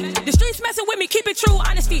melody. The streets messing with me, keep it true,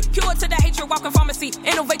 honesty. Pure to the hatred, walking pharmacy.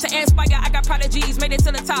 Innovate to inspire, I got prodigies. Made it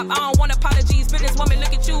to the top, I don't want apologies. Business woman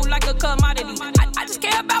look at you like a commodity. I just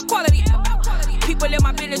care about quality. People in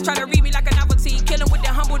my business try to read me like a novelty. Killing with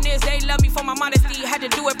their humbleness, they love me for my modesty. Had to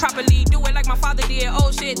do it properly, do it like my father did.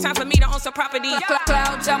 Oh shit, time for me to own some property.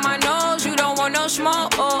 Clouds on my nose, you don't want no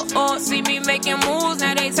smoke. See me making moves,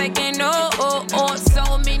 now they taking no.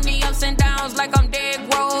 So many ups and downs like I'm dead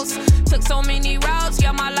gross. Took so many routes,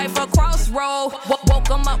 yeah, my life a crossroad. Woke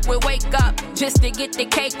 'em up with wake up, just to get the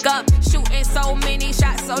cake up. Shooting so many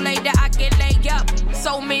shots so late that I can lay up.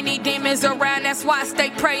 So many demons around, that's why I stay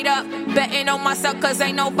prayed up. Betting on myself, cause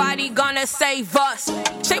ain't nobody gonna save us.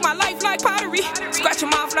 Shake my life like pottery, scratch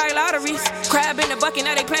them off like lotteries. Crab in the bucket,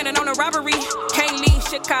 now they planning on a robbery. Can't leave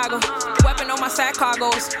Chicago, weapon on my side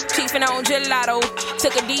cargoes. Chiefin' on gelato,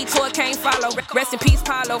 took a detour, can't follow. Rest in peace,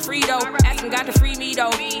 Paulo, Frito. Asking God to free me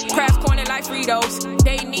though. Crabs corner like Fritos.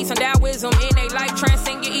 They need some Taoism in they life,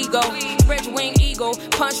 transcend your ego. Spread your wing eagle,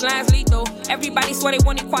 punchlines lethal. Everybody swear they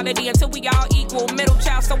want equality until we all equal. Middle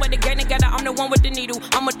child, so when they get together, I'm the one with the needle.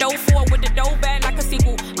 I'm a dough for with the dough bad like a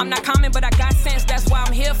sequel. I'm not common, but I got sense, that's why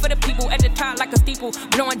I'm here for the people. At the top like a steeple,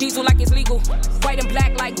 blowing diesel like it's legal. White and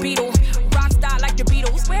black like Beetle, rock star like the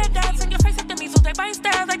Beatles. Red dots in your face like the measles, they bite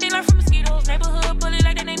styles like they learn from mosquitoes. Neighborhood bully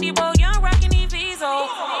like they named Debo, young rockin' Eviso.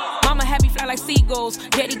 Mama had me fly like seagulls,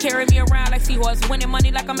 daddy carry me around like seahorse. Winning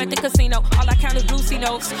money like I'm at the casino, all I count is blue C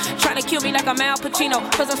notes. Trying to kill me like I'm Al Pacino,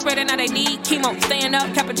 cause I'm spreading out they need chemo. Staying up,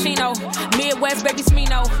 cappuccino, Midwest baby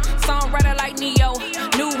Smino. Songwriter like Neo,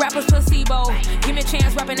 new rappers placebo. Give me a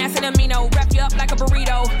chance rapping acid amino, wrap you up like a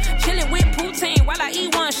burrito. Chilling with poutine while I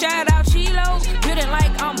eat one, shout out Chilo. Building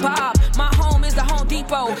like I'm Bob, my home is the Home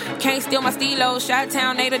Depot. Can't ain't steal my stilo.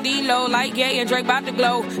 Shot-town, Nate a D-Lo. Like Gay and Drake bout to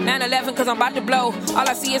glow. 9/11 cause I'm about to blow. All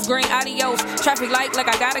I see is green, adios. Traffic light like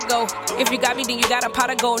I gotta go. If you got me, then you got a pot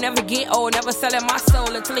of gold. Never get old, never selling my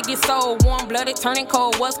soul until it gets sold. Warm-blooded, turning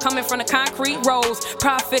cold. What's coming from the concrete rolls?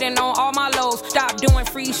 Profiting on all my lows. Stop doing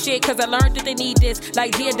free shit cause I learned that they need this.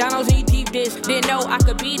 Like Giordano's need deep dish. Didn't know I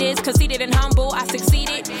could be this. Conceited and humble, I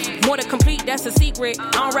succeeded. More to complete, that's a secret.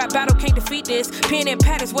 I don't rap battle, can't defeat this. Pen and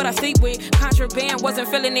pad is what I sleep with. Contraband, wasn't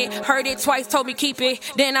feeling it. Heard it twice, told me keep it.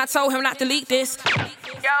 Then I told him not to leak this.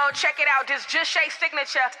 Yo, check it out, this just Shay's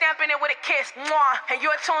signature. Stamping it with a kiss, mwah. And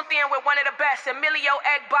you're tuned in with one of the best, Emilio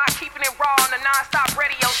Eggbot, keeping it raw on the non-stop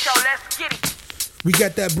radio show. Let's get it. We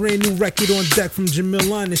got that brand new record on deck from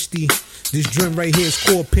Jamil Honesty. This joint right here is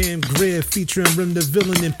called Pam Grier, featuring Rim the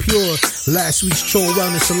Villain and Pure. Last week's Troll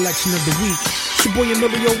Wellness selection of the week. It's your boy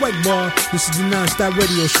Emilio Eggbot. This is the non-stop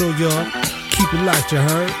radio show, y'all. Keep it locked, you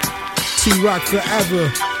heard? T-Rock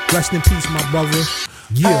forever. Rest in peace, my brother.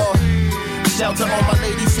 Yeah. Shelter on my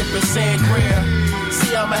lady sipping sangria.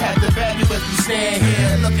 See, I'ma have to bag you if you stand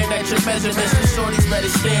here. Looking at your measurements, the shorties better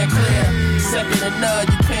stand clear. Second to none,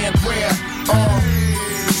 you Pam Grier.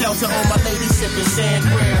 Shelter on my lady sipping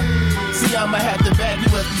sangria. See, I'ma have to bag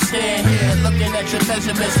you if you stand here. Looking at your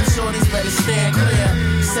measurements, the shorties better stand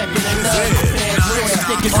clear. Second to none, you Pam Grier.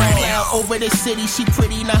 Sticking down over the city, she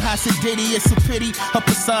pretty, not hot sedity. It's a pity, her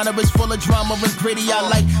persona is full of drama and gritty. I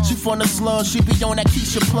like, she from the slum, she be on that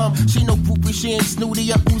Keisha Plum. She no groupie, she ain't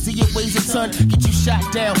snooty, up Uzi, it weighs a ton. Get you shot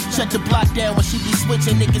down, shut the block down when she be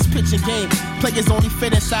switching niggas pitching game. Players only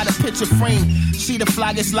fit inside a picture frame. She the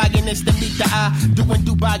flyest lioness to meet the eye. Doing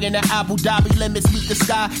Dubai in the Abu Dhabi limits, meet the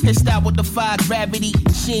sky. Hit style with the fire gravity.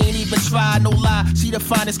 She ain't even try, no lie. She the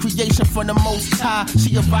finest creation from the most high.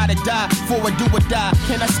 She a ride or die, for a do or die.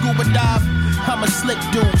 Can I scuba dive? I'm a slick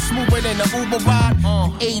dude, smoother than an Uber ride.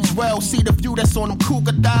 Age well, see the view that's on them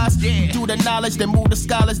cougar thighs. Do the knowledge, then move the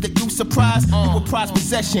scholars that you surprise. You a prized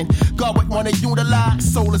possession, God would wanna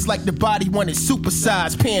utilize. Soul is like the body when it's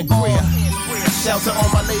supersized. Pam Grier. Shelter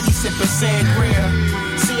on my lady sipping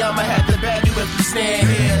sangria. See, I'ma have to bag you if you stand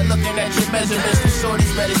here. Looking at your measurements, the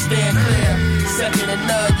shorties better stand clear. Second to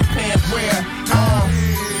none, you Pam Grier.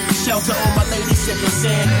 Shelter on my lady sipping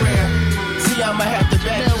sangria. See, I'ma have to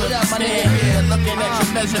bag you if you stand here. Looking at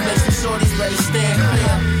your measurements, the shorties better stand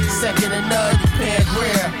clear. Second to none, you Pam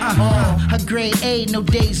Grier. Her grade A, no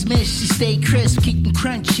days missed. She stay crisp, keep them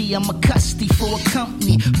crunchy. I'm a custody for a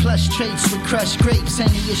company. Plush traits with crushed grapes,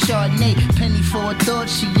 Henny a Chardonnay. Penny for a thought,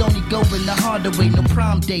 she only go in the harder way. No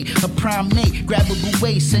prom date, a prime mate. Grabbable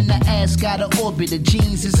waist, and her ass got an orbit. Her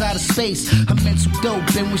jeans is out of space. Her mental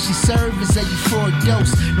dope, and when she serve is a euphoric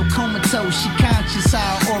dose. No comatose, she conscious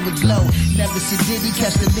how her aura glow. Never sedity,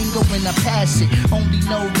 catch the lingo when I pass it. Only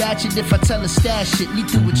know ratchet if I tell her stash it.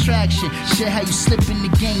 Lethal attraction, shit how you slip in the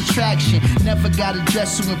game traction. Never got a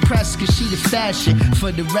dress to impress, cause she the fashion.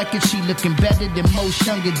 For the record, she looking better than most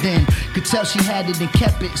younger than. Could tell she had it and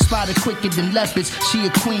kept it. Spotted quicker than leopards. She a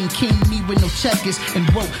queen, king, me with no checkers. And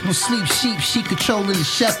woke, no sleep sheep, she controlling the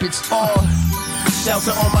shepherds.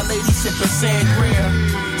 Shelter on my lady sipping sangria.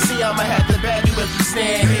 See, I'ma have to bag you if you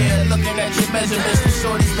stand here. Looking at your measurements, the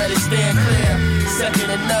shorties better stand clear. Second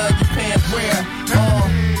to none, you Pam Grier.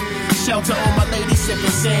 Shelter on my lady sipping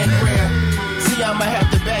sangria. See, I'ma have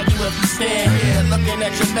to bag you if you stand here. Looking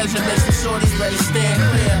at your measurements, the shorties better stand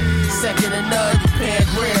clear. Second to none, you Pam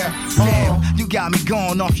Grier. Damn, you got me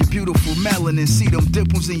going off your beautiful melanin. See them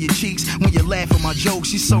dimples in your cheeks when you laugh at my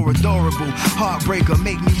jokes. You're so adorable. Heartbreaker,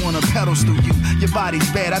 make me wanna pedal through you. Your body's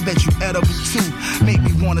bad, I bet you edible too. Make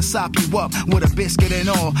me wanna sop you up with a biscuit and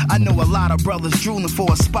all. I know a lot of brothers drooling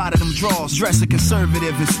for a spot of them draws. Dressing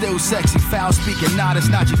conservative and still sexy. Foul speaking, nah, that's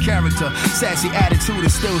not your character. Sassy attitude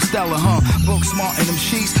is still stellar, huh? Book smart in them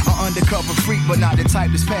sheets. An undercover freak, but not the type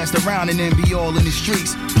that's passed around and then be all in the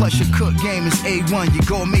streets. Plus your cook game is A1. You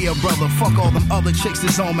go me a brother. Fuck all them other chicks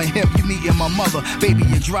that's on my hip. You meeting my mother. Baby,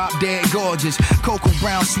 you drop dead gorgeous. Cocoa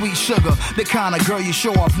brown, sweet sugar. The kind of girl you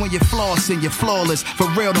show off when you're flossing. You're flawless. For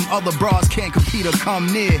real, them other bras can't compete or come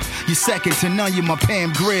near. You're second to none. You my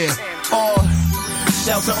Pam Grier.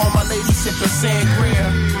 Shelter on my lady sipping sangria.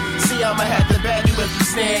 See, I'ma have to bag you if you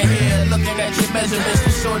stand here. Looking at your measurements, the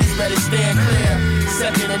shorties better stand clear.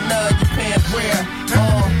 Second to none, you Pam Grier.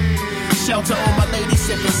 Shelter on my lady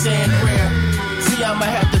sipping sangria. See, I'ma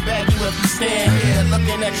have to bag you if you stand here.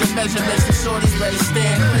 Looking at your measurements, the shorties better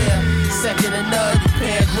stand clear. Second to none, you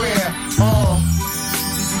Pam Grier.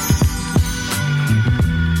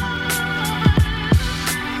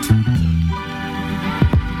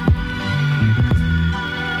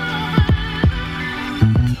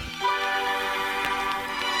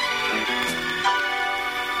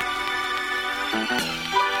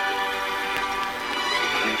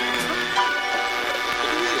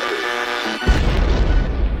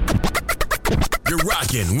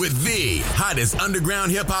 rocking with the hottest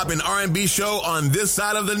underground hip hop and R&B show on this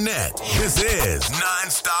side of the net. This is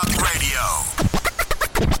Non-Stop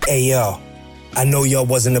Radio. Hey yo, I know y'all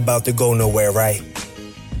wasn't about to go nowhere, right?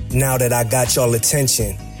 Now that I got y'all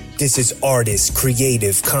attention, this is artist,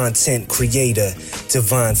 creative, content creator,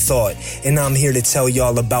 Divine Thought, and I'm here to tell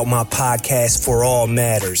y'all about my podcast, For All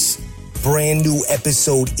Matters. Brand new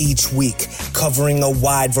episode each week, covering a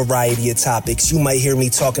wide variety of topics. You might hear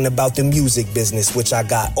me talking about the music business, which I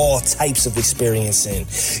got all types of experience in.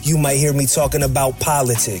 You might hear me talking about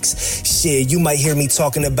politics. Shit, you might hear me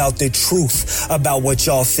talking about the truth about what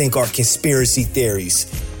y'all think are conspiracy theories.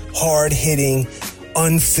 Hard-hitting,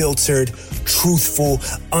 unfiltered, truthful,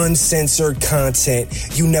 uncensored content.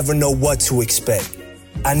 You never know what to expect.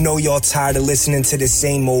 I know y'all tired of listening to the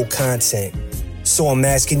same old content. So I'm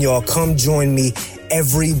asking y'all, come join me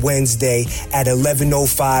every Wednesday at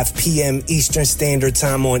 11:05 p.m. Eastern Standard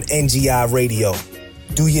Time on NGI Radio.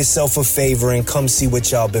 Do yourself a favor and come see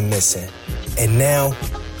what y'all been missing. And now,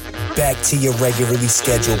 back to your regularly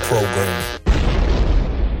scheduled program.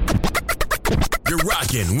 You're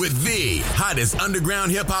rocking with the hottest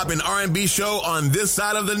underground hip hop and R&B show on this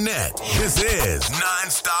side of the net. This is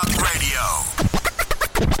Non-Stop Radio.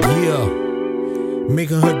 Yeah.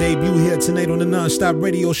 Making her debut here tonight on the Non-Stop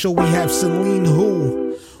Radio Show, we have Celine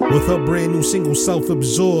Who with her brand new single,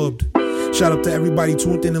 Self-Absorbed. Shout out to everybody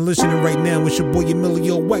tuned in and listening right now. It's your boy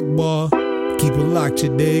Emilio Weckbar. Keep it locked,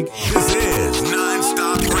 you dig? This is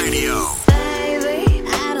Non-Stop Radio.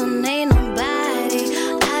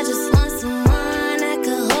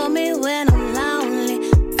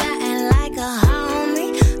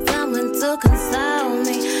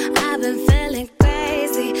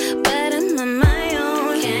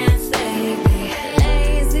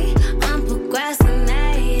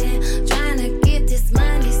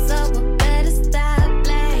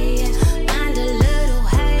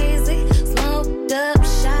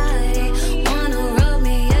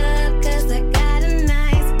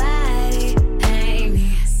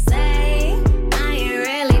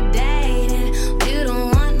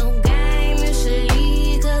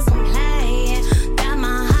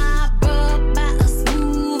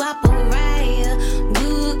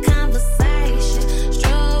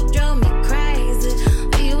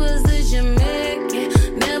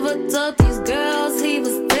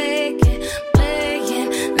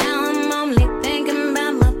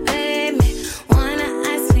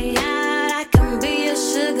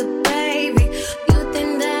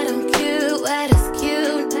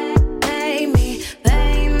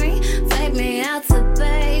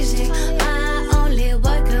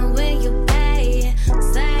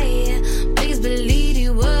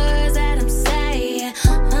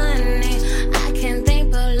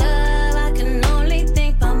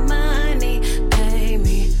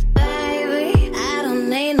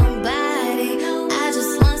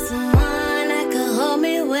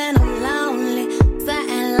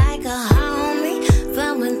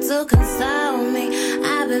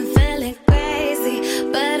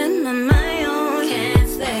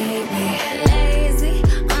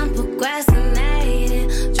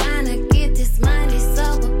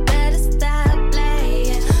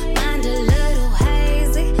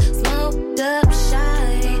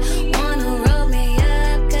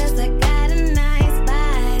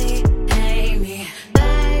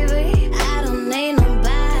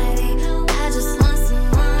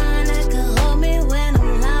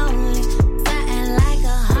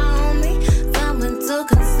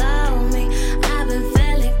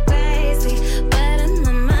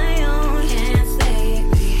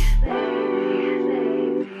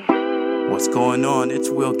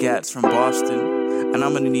 From Boston, and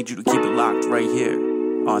I'm gonna need you to keep it locked right here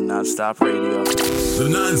on Non-Stop Radio. The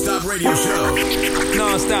Non-Stop Radio Show.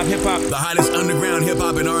 Non-Stop Hip Hop. The hottest underground hip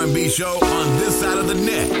hop and R&B show on this side of the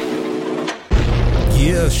net.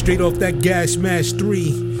 Yeah, straight off that Gas Mask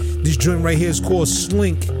 3. This joint right here is called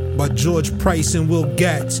Slink by George Price and Will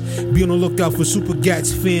Gatz. Be on the lookout for Super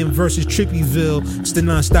Gatz Fan versus Trippyville. It's the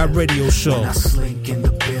Non-Stop Radio Show. When I slink in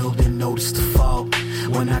the building, notice the fog.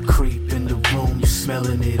 When I creep in the room, you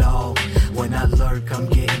smelling it all. When I lurk, I'm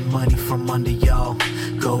getting money from under y'all.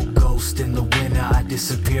 Go ghost in the winter, I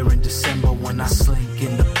disappear in December. When I slink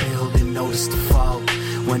in the building, notice the fog.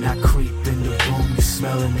 When I creep in the room, you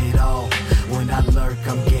smelling it all. When I lurk,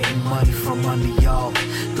 I'm getting money from under y'all.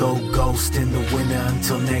 Go ghost in the winter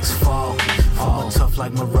until next fall. Fall tough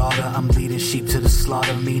like Marauder, I'm leading sheep to the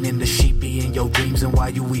slaughter. Meaning the sheep be in your dreams and why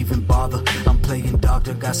you even bother. I'm playing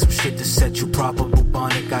doctor, got some shit to set you proper.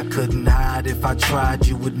 Bubonic, I couldn't hide. If I tried,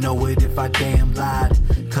 you would know it if I damn lied.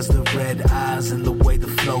 Cause the red eyes and the way the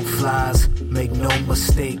flow flies. Make no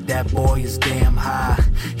mistake, that boy is damn high.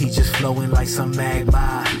 He just flowing like some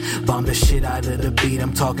magma. Bomb the shit out of the beat,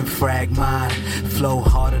 I'm talking fragmine. Flow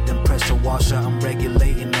harder than pressure washer, I'm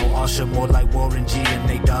regulating no usher. More like Warren G and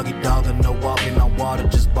they doggy dogger. No walking on water,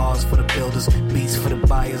 just bars for the builders. Beats for the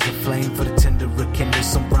buyers, a flame for the tender. Rekindle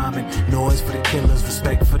some rhyming, noise for the killers.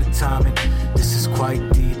 Respect for the timing. This is quite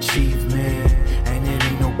the achievement, and it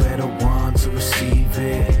ain't no better one to receive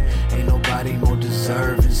it. Ain't nobody more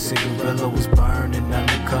deserving. Cigarella was burning,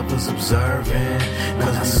 undercovers observing.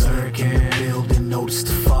 Cause I'm lurking, building, notice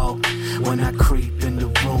the fog. When I creep in the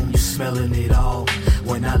room, you smelling it all.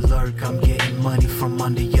 When I lurk, I'm getting money from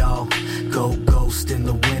under y'all. Go ghost in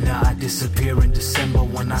the winter, I disappear in December.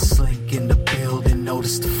 When I slink in the building,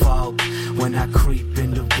 notice the fog. When I creep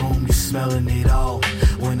in the room, you smelling it all.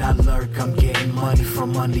 When I lurk, I'm getting money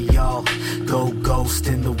from under y'all. Go ghost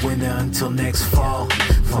in the winter until next fall.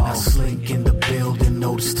 When I slink in the building,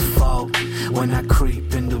 notice the fog. When I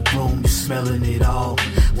creep in the room, you smelling it all.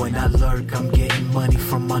 When I lurk, I'm getting money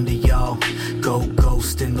from under y'all. Go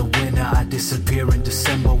ghost in the winter, I disappear in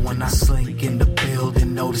December. When I slink in the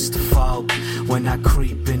building, notice the fog. When I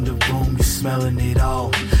creep in the room, you smelling it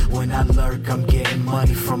all. When I lurk, I'm getting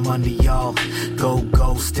money from under y'all. Go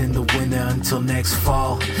ghost in the winter until next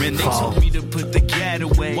fall. Man, they told me to put the gat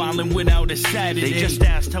away. Wildin' without a Saturday. They just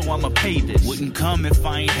asked how I'ma pay this. Wouldn't come if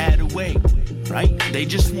I ain't had a way. Right? They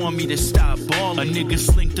just want me to stop ballin'. A nigga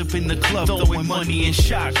slinked up in the club, throwing money and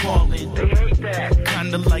shot calling. They hate that.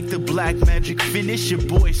 Kinda like the black magic finish. Your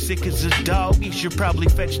boy sick as a dog. He should probably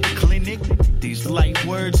fetch the clinic. These light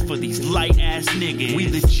words for these light ass niggas. We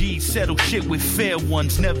the G's settle shit with fair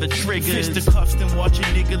ones, never triggers. Fist the cuffs and watch a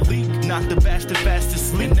nigga leak. Knock the bastard fast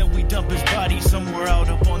asleep. And then we dump his body somewhere out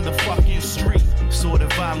up on the fucking street. Sorta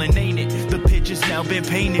violent, ain't it? The picture's now been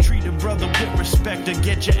painted. Treat a brother with respect or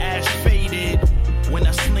get your ass faded. When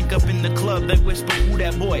I slink up in the club, they whisper, who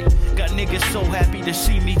that boy? Got niggas so happy to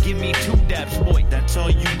see me, give me 2 daps, boy. That's all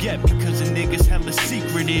you get because the niggas hella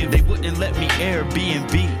secretive. They wouldn't let me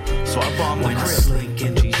Airbnb, so I bombed the crib. When I slink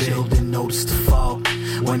in the building, notice the fog.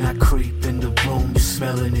 When I creep in the room, you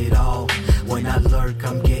smelling it all. When I lurk,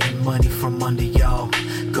 I'm getting money from under y'all.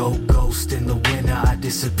 Go ghost in the winter, I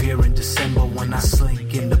disappear in December. When I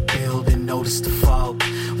slink in the building, notice the fog.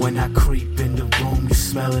 When I creep in the room, you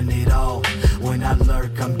smelling it all. When I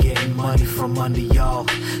lurk, I'm getting money from under y'all.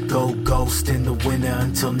 Go ghost in the winter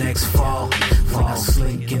until next fall. When I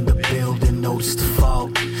slink in the building, notice the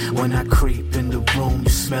fog. When I creep in the room, you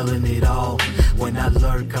smelling it all. When I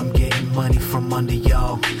lurk, I'm getting money from under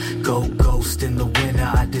y'all. Go ghost in the winter,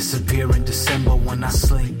 I disappear in December. When I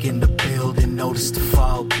slink in the building, notice the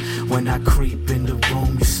fog. When I creep in the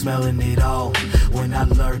room, you smelling it all. When I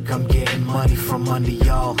lurk, I'm getting money from under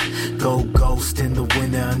y'all. Go ghost in the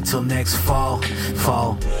winter until next fall.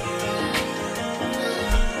 Fall.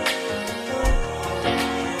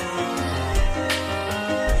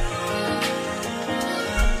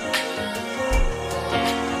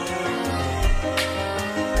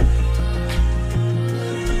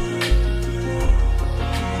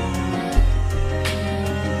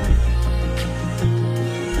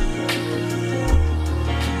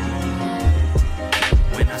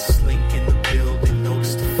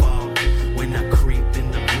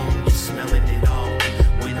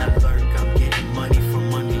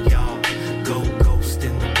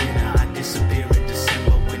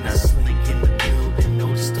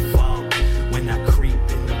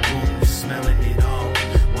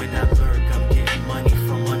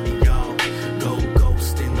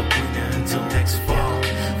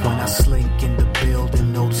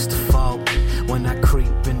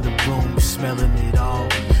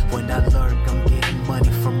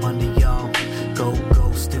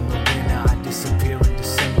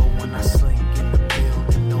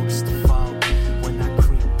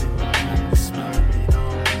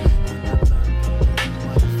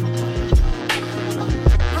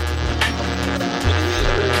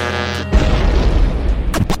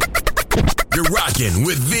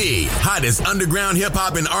 With the hottest underground hip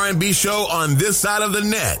hop and R&B show on this side of the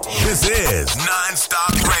net. This is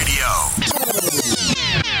Non-Stop Radio.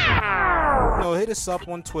 Yo, hit us up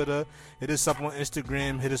on Twitter, hit us up on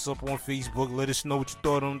Instagram, hit us up on Facebook. Let us know what you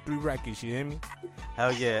thought on 3 records, you hear me?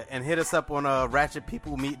 Hell yeah. And hit us up on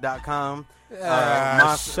ratchetpeoplemeet.com.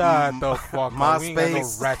 Shut the fuck up. We ain't got no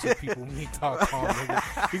MySpace. ratchet people me.com,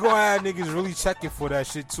 nigga. We gonna have niggas really checking for that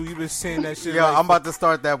shit too. You been saying that shit. Yo, like, I'm about to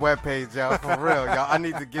start that webpage, yo. For real, yo. I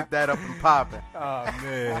need to get that up and popping. Oh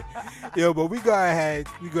man, yo, but we go ahead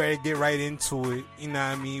get right into it. You know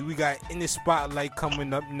what I mean? We got In the Spotlight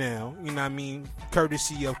coming up now. You know what I mean?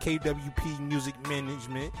 Courtesy of KWP Music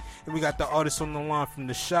Management, and we got the artist on the line from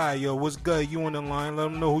the Shy. Yo, what's good? You on the line? Let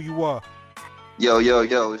them know who you are. Yo,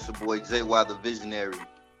 it's your boy JY the Visionary.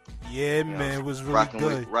 Yeah, man, it was really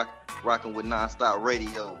good. Rocking with Non-Stop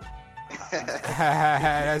Radio.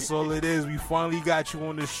 That's all it is. We finally got you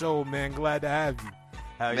on the show, man. Glad to have you.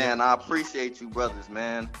 Man, I appreciate you brothers,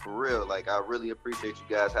 man. For real. Like, I really appreciate you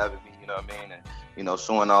guys having me, you know what I mean? And, you know,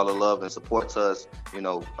 showing all the love and support to us, you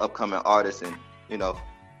know, upcoming artists. And, you know,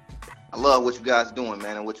 I love what you guys doing,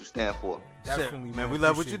 man, and what you stand for. Definitely, man. We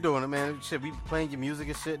love what you're doing, man. Shit, we playing your music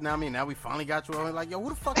and shit now. I mean, now we finally got you on. Like, yo, who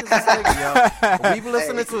the fuck is this nigga, yo? We been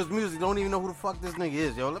listening to his music, don't even know who the fuck this nigga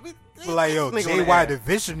is, yo. Let me like, yo, JY the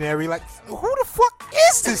Visionary. Like, who the fuck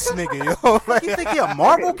is this nigga, yo? Like, you think he a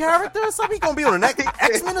Marvel character or something? He gonna be on an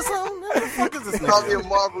X-Men or something? Who the fuck is this nigga? I'll be a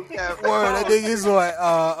Marvel character. Word, that nigga is like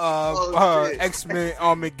X-Men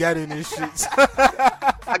Armageddon and shit.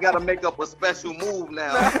 I gotta make up a special move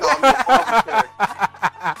now.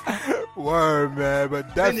 Word, man,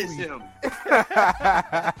 but definitely. Finish him.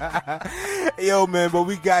 Yo, man, but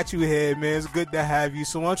we got you here, man. It's good to have you.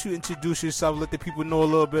 So why don't you introduce yourself, let the people know a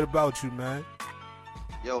little bit about you, man.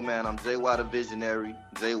 Yo, man, I'm JY the Visionary.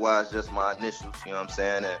 JY is just my initials, you know what I'm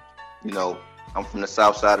saying? And, you know, I'm from the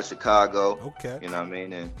south side of Chicago. Okay. You know what I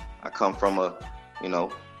mean? And I come from a, you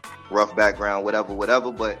know, rough background,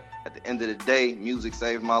 whatever, but at the end of the day, music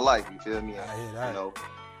saved my life, you feel me? I hear that. You know,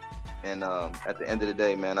 and at the end of the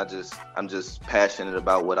day, man, I'm just passionate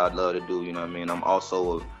about what I love to do, you know what I mean? I'm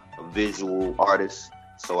also a visual artist,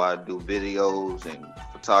 so I do videos and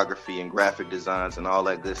photography and graphic designs and all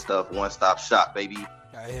that good stuff. One-stop shop, baby.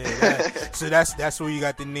 I hear that. So that's where you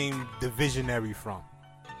got the name The Visionary from.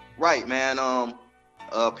 Right, man.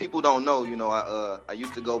 People don't know, you know, I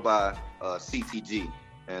used to go by CTG,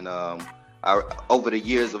 and over the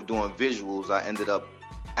years of doing visuals, I ended up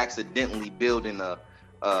accidentally building a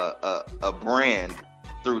brand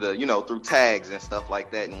through tags and stuff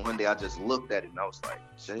like that. And one day I just looked at it and I was like,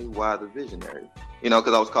 JY the Visionary, you know,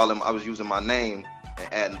 because I was using my name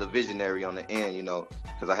and adding the Visionary on the end, you know,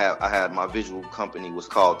 because I had my visual company was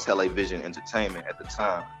called Television Entertainment at the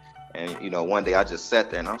time. And, you know, one day I just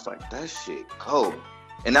sat there and I was like, that shit cool.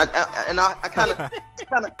 And I kind of,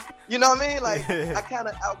 you know what I mean? Like, I kind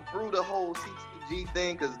of outgrew the whole CTG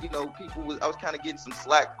thing because, you know, I was kind of getting some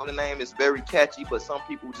slack for the name. It's very catchy, but some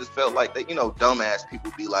people just felt like that, you know, dumbass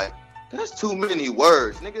people be like, that's too many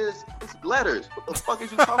words. Nigga, it's letters. What the fuck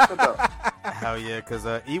is you talking about? Hell yeah,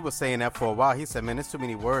 because he was saying that for a while. He said, man, it's too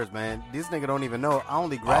many words, man. This nigga don't even know. I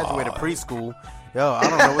only graduated preschool. Yo, I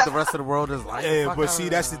don't know what the rest of the world is like. Yeah, but see,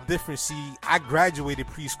 that's the difference. See, I graduated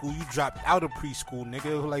preschool. You dropped out of preschool,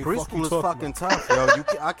 nigga. Like, preschool is fucking tough, yo.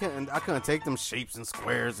 I couldn't take them shapes and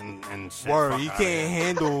squares and shit. Word, you can't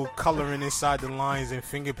handle coloring inside the lines and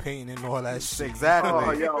finger painting and all that shit. Exactly.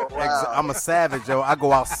 Oh, yo, wow. I'm a savage, yo. I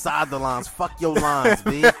go outside the lines. Fuck your lines,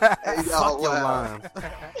 B. Hey, Fuck your lines.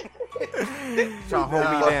 Trying to hold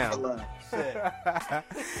me down.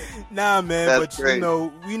 Nah, man, That's but great. you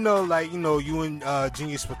know, we know, like, you know, you and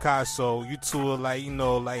Genius Picasso, you two are like, you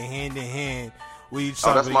know, like hand in hand with each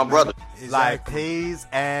other. Oh, that's my brother. Exactly. Like peas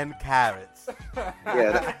and carrots.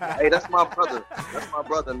 Yeah, hey, that's my brother. That's my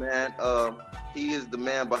brother, man. He is the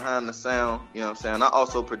man behind the sound, you know what I'm saying? I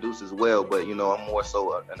also produce as well, but, you know, I'm more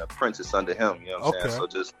so an apprentice under him, you know what I'm saying?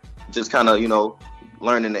 So just kind of, you know,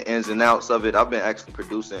 learning the ins and outs of it. I've been actually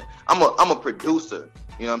producing. I'm a producer,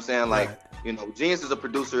 you know what I'm saying? Like, you know, Genius is a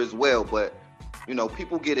producer as well, but, you know,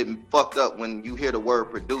 people get it fucked up when you hear the word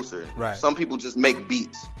producer. Right. Some people just make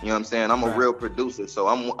beats, you know what I'm saying? I'm a real producer, so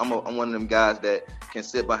I'm one of them guys that can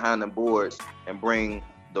sit behind the boards and bring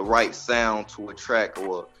the right sound to a track,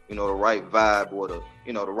 or, you know, the right vibe, or the,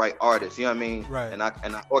 you know, the right artist, you know what I mean? Right. And I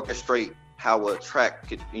orchestrate how a track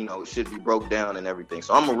could, you know, should be broke down and everything.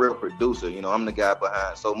 So I'm a real producer, you know, I'm the guy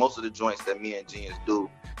behind. So most of the joints that me and Genius do,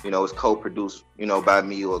 you know, is co-produced, you know, by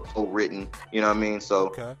me, or co-written, you know what I mean?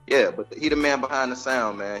 So yeah, but he the man behind the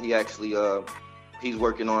sound, man. He actually we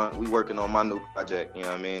working on my new project, you know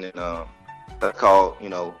what I mean? And that's called, you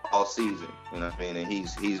know, All Season, you know what I mean? And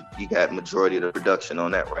he got majority of the production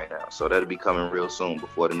on that right now. So that'll be coming real soon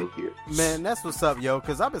before the new year. Man, that's what's up, yo,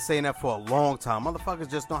 because I've been saying that for a long time. Motherfuckers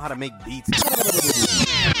just know how to make beats.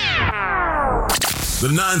 The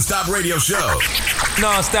Non-Stop Radio Show.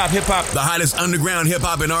 Non-Stop Hip Hop. The hottest underground hip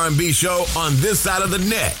hop and R&B show on this side of the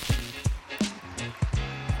net.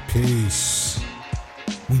 Peace.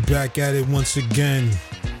 We back at it once again.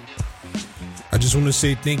 I just want to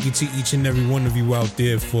say thank you to each and every one of you out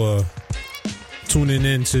there for tuning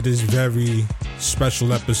in to this very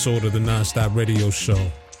special episode of the Nonstop Radio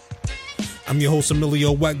Show. I'm your host,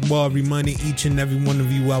 Emilio Wackbar, reminding each and every one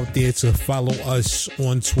of you out there to follow us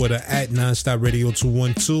on Twitter at Nonstop Radio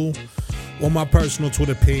 212, on my personal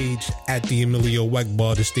Twitter page at the Emilio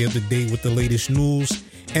Wackbar to stay up to date with the latest news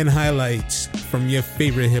and highlights from your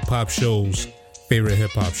favorite hip-hop show's favorite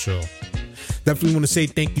hip-hop show. Definitely want to say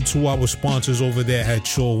thank you to our sponsors over there at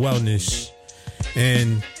Shore Wellness.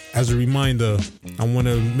 And as a reminder, I want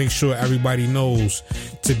to make sure everybody knows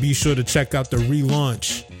to be sure to check out the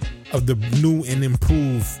relaunch of the new and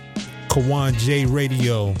improved Kawan J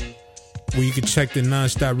Radio, where you can check the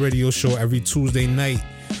Nonstop Radio Show every Tuesday night,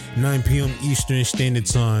 9 p.m. Eastern Standard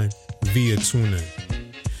Time via TuneIn.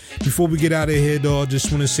 Before we get out of here, though, I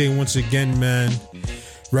just want to say once again, man,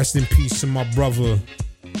 rest in peace to my brother,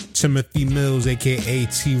 Timothy Mills, a.k.a.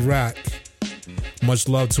 T-Rock. Much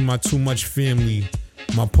love to my Too Much family,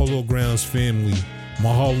 my Polo Grounds family,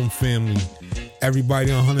 my Harlem family,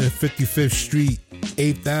 everybody on 155th Street,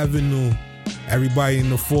 8th Avenue, everybody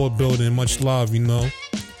in the Ford building. Much love, you know.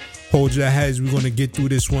 Hold your heads. We're going to get through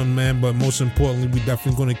this one, man. But most importantly, we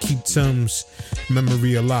definitely going to keep Tim's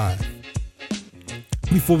memory alive.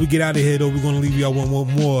 Before we get out of here, though, we're going to leave y'all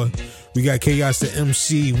one more. We got Chaos the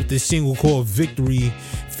MC with this single called Victory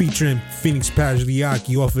featuring Phoenix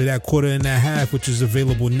Pagliacci off of that 1.5, which is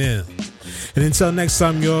available now. And until next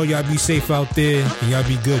time, y'all be safe out there and y'all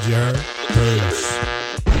be good, you heard? Peace.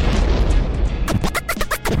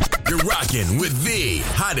 You're rocking with the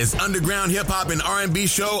hottest underground hip-hop and R&B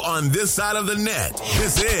show on this side of the net.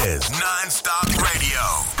 This is Nonstop Radio.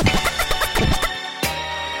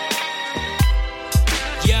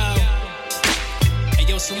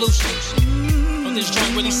 Solutions. Oh, this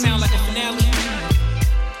joint really sound like a finale?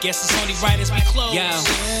 Guess it's only right as we close. Yo.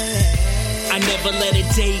 I never let a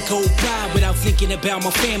day go by without thinking about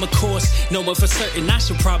my fam, of course. Knowing for certain I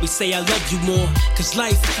should probably say I love you more. Cause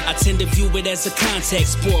life, I tend to view it as a contact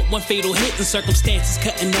sport. One fatal hit and circumstances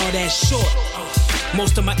cutting all that short.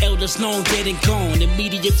 Most of my elders long dead and gone.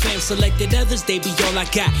 Immediate fam selected others, they be all I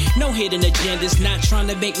got. No hidden agendas, not trying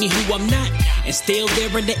to make me who I'm not. And still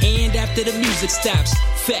there in the end after the music stops.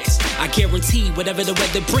 Facts, I guarantee whatever the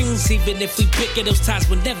weather brings, even if we pick it, those ties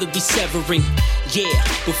will never be severing. Yeah,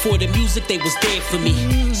 before the music, they was there for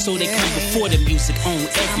me. So they come before the music on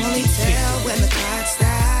everything. I only tell when the clock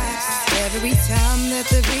stops. Every time that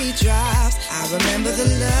the beat drops, I remember the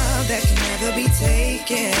love that can never be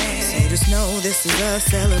taken. So just know this is a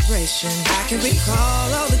celebration. I can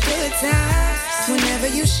recall all the good times. Whenever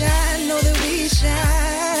you shine, know that we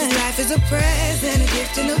shine. Life is a present, a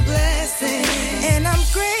gift and a blessing. And I'm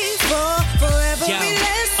grateful for every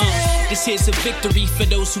lesson. This here's a victory for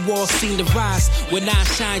those who all seen the rise. When I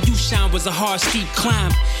shine, you shine was a hard, steep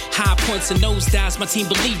climb. High points and nosedives, my team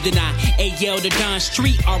believed in I. AL to Don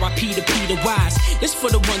Street, RIP to Peter Wise. This for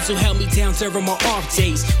the ones who held me down during my off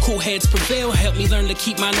days. Cool heads prevail, helped me learn to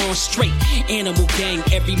keep mine on straight. Animal gang,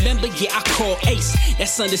 every member, yeah, I call ace.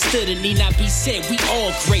 That's understood and need not be said, we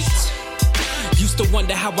all great. Used to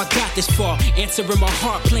wonder how I got this far. Answering my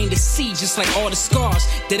heart, plain to see, just like all the scars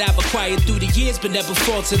that I've acquired through the years, but never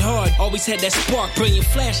faltered hard. Always had that spark, brilliant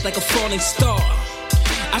flash like a falling star.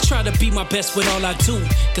 I try to be my best with all I do,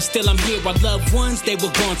 cause still I'm here, our loved ones, they were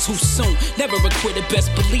gone too soon. Never a quitter, best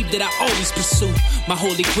believe that I always pursue my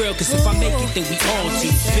holy grail, cause if I make it, then we all do.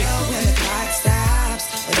 When the clock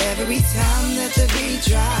stops, but every time that the beat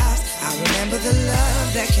drops, I remember the love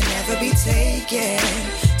that can never be taken.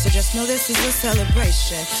 So just know this is a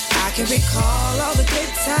celebration. I can recall all the good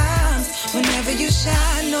times. Whenever you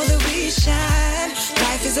shine, know that we shine.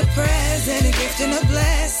 Life is a present, a gift and a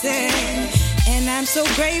blessing. And I'm so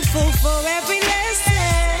grateful for every lesson.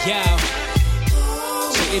 Yeah.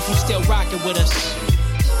 So if you're still rocking with us,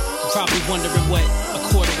 you're probably wondering what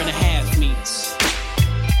 1.5 means.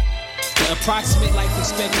 The approximate life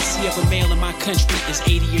expectancy of a male in my country is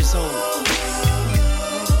 80 years old.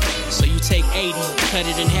 So you take 80, cut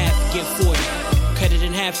it in half, you get 40. Cut it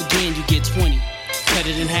in half again, you get 20. Cut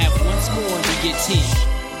it in half once more, you get 10.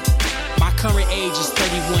 My current age is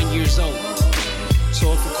 31 years old.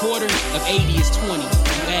 So if 1/4 of 80 is 20, you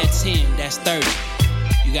add 10, that's 30.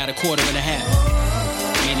 You got 1.5.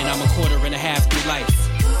 Meaning I'm 1.5 through life.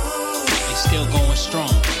 It's still going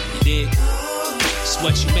strong, you dig? It's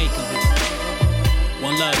what you make of it.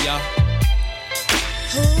 One love, y'all.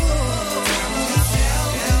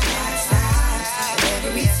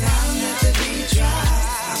 Every time that the beat drops,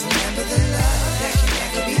 I remember the love that can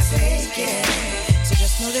never be taken. So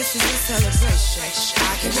just know this this is a celebration.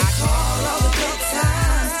 I can recall all the good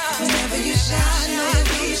times. Whenever you shine, know that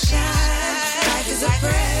we shine. Life is a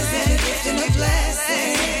present, a gift and a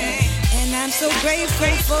blessing. And I'm so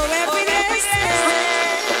grateful for every blessing.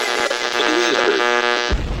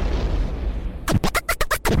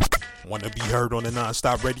 Want to be heard on the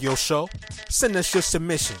Non-Stop Radio Show? Send us your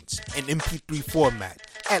submissions in MP3 format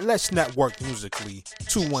at Let's Network Musically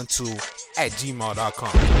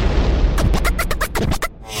 212@gmail.com.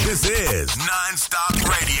 This is Non-Stop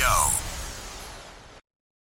Radio.